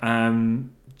 Absolutely, yeah.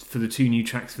 For the two new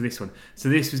tracks for this one. So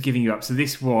this was Giving You Up. So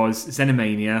this was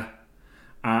Xenomania,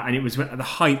 and it was at the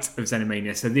height of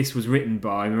Xenomania. So this was written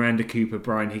by Miranda Cooper,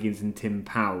 Brian Higgins and Tim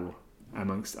Powell,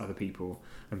 amongst other people,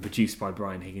 and produced by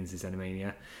Brian Higgins'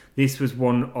 Xenomania. This was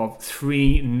one of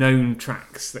 3 known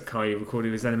tracks that Kylie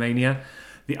recorded with Xenomania.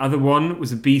 The other one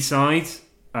was a B-side.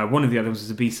 One of the others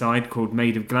was a B-side called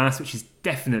Made of Glass, which is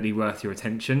definitely worth your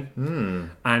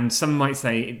attention. And some might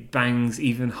say it bangs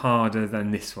even harder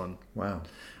than this one. Wow.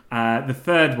 The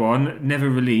third one, never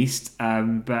released,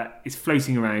 but it's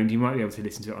floating around. You might be able to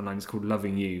listen to it online. It's called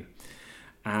Loving You.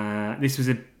 This was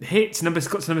a hit.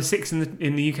 Got to number 6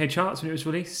 in the UK charts when it was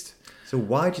released. So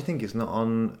why do you think it's not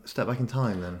on Step Back in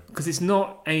Time then? Because it's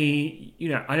not I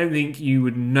don't think you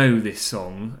would know this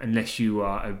song unless you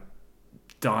are a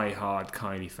die-hard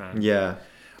Kylie fan. Yeah.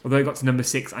 Although it got to number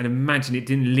 6, I'd imagine it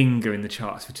didn't linger in the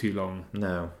charts for too long.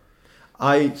 No.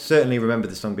 I certainly remember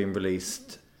the song being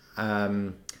released,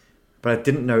 but I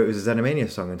didn't know it was a Xenomania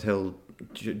song until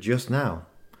just now.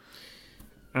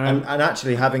 And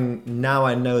actually, now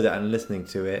I know that and listening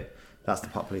to it, that's the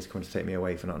Pop Police coming to take me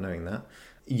away for not knowing that.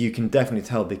 You can definitely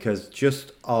tell because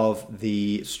just of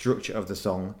the structure of the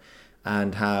song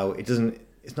and how it's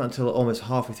not until almost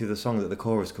halfway through the song that the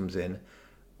chorus comes in,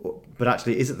 but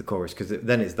actually is it the chorus? Because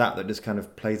then it's that just kind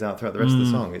of plays out throughout the rest of the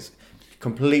song. It's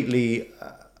completely,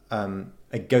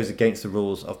 it goes against the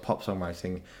rules of pop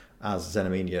songwriting as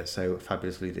Xenomania so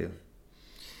fabulously do.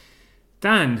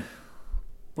 Dan,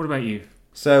 what about you?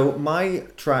 So my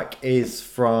track is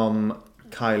from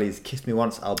Kylie's Kiss Me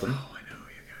Once album. Oh, I know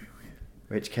what you're going with.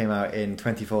 Which came out in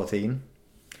 2014.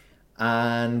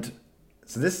 And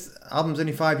so this album's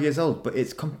only 5 years old, but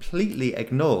it's completely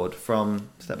ignored from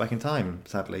Step Back in Time,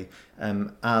 sadly,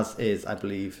 as is, I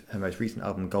believe, her most recent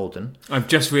album, Golden. I've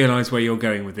just realised where you're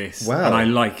going with this, Wow. and I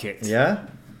like it. Yeah?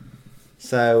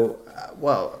 So,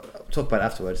 well, I'll talk about it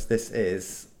afterwards. This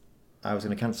is I Was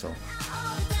Gonna Cancel.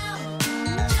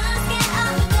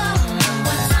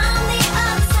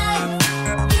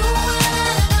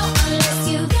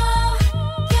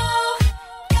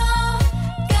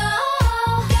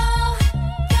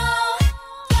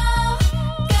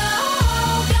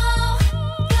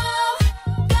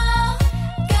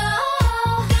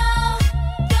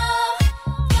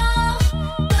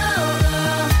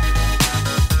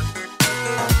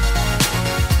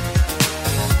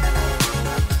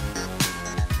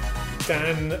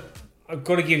 Dan, I've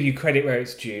got to give you credit where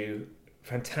it's due.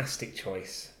 Fantastic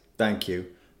choice. Thank you.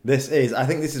 I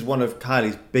think this is one of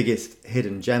Kylie's biggest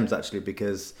hidden gems, actually,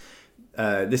 because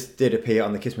this did appear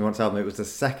on the Kiss Me Once album. It was the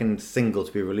second single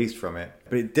to be released from it,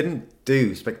 but it didn't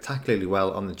do spectacularly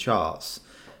well on the charts,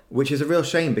 which is a real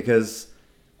shame because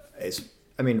first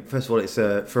of all, it's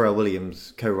a Pharrell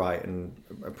Williams co-write and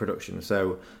a production,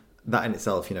 so that in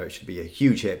itself, it should be a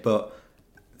huge hit, but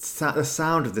the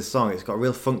sound of this song, it's got a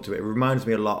real funk to it. It reminds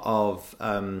me a lot of,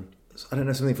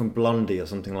 something from Blondie or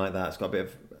something like that. It's got a bit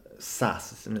of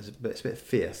sass and it's a bit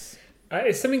fierce.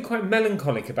 It's something quite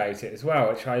melancholic about it as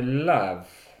well, which I love.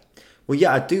 Well,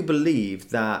 yeah, I do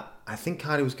believe that, I think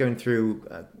Kylie was going through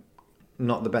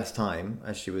not the best time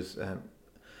as she was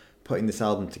putting this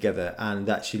album together, and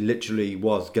that she literally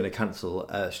was going to cancel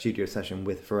a studio session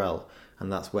with Pharrell,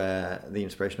 and that's where the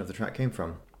inspiration of the track came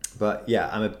from. But yeah,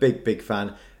 I'm a big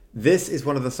fan. This is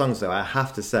one of the songs, though, I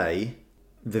have to say,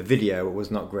 the video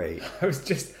was not great.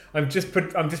 I'm just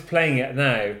playing it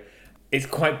now. It's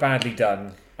quite badly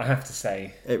done, I have to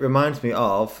say. It reminds me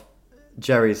of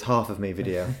Jerry's Half of Me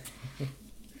video.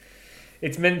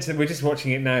 It's meant to, we're just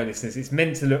watching it now, listeners. It's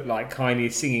meant to look like Kylie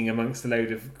is singing amongst a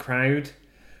load of crowd,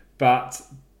 but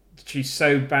she's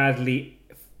so badly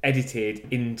edited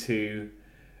into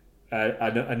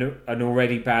an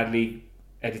already badly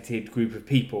edited group of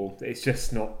people. It's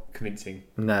just not convincing.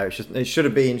 No, it should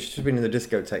have been in the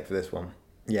discotheque for this one.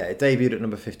 Yeah, it debuted at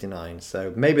number 59,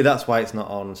 so maybe that's why it's not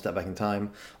on Step Back in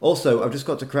Time. Also, I've just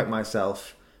got to correct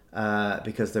myself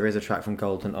because there is a track from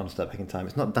Golden on Step Back in Time.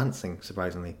 It's not dancing,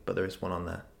 surprisingly, but there is one on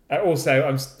there. Also,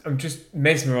 I'm just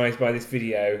mesmerised by this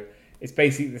video. It's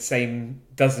basically the same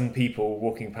dozen people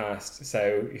walking past,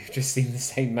 so you've just seen the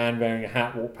same man wearing a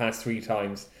hat walk past 3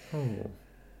 times. Oh.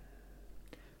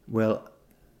 Well,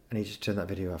 I need you to turn that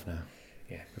video off now.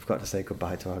 Yeah. We've got to say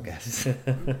goodbye to our guests.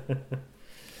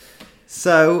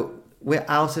 So, we're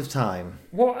out of time.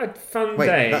 What a fun Wait,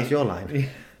 day. that's your line.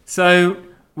 So,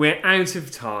 we're out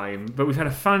of time, but we've had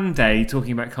a fun day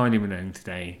talking about Kylie Minogue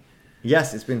today.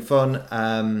 Yes, it's been fun.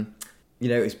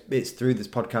 It's through this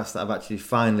podcast that I've actually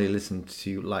finally listened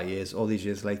to Light Years all these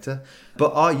years later.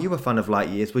 But are you a fan of Light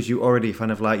Years? Was you already a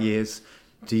fan of Light Years?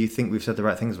 Do you think we've said the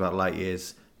right things about Light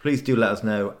Years? Please do let us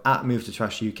know at Move to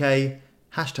Trash UK,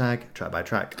 hashtag track by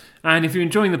track. And if you're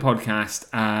enjoying the podcast,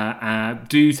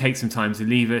 do take some time to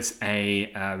leave us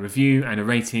a review and a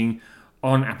rating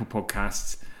on Apple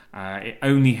Podcasts. It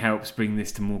only helps bring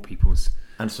this to more people's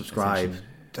And subscribe. attention.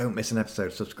 Don't miss an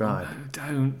episode. Subscribe. No,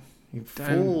 don't. You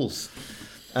fools.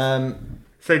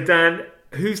 So, Dan,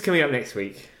 who's coming up next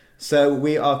week? So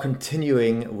we are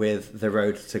continuing with the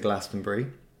road to Glastonbury.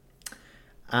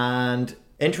 And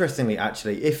interestingly,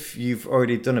 actually, if you've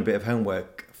already done a bit of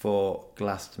homework for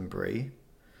Glastonbury,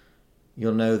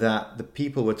 you'll know that the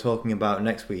people we're talking about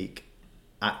next week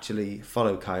actually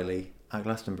follow Kylie at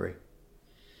Glastonbury.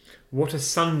 What a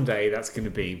Sunday that's going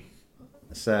to be.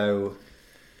 So...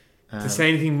 to say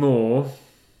anything more...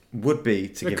 would be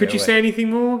to give Could it you away. say anything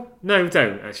more? No,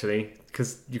 don't, actually,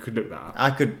 because you could look that up.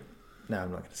 I could... No,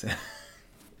 I'm not going to say.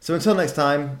 So until next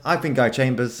time, I've been Guy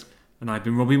Chambers. And I've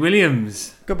been Robbie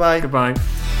Williams. Goodbye. Goodbye.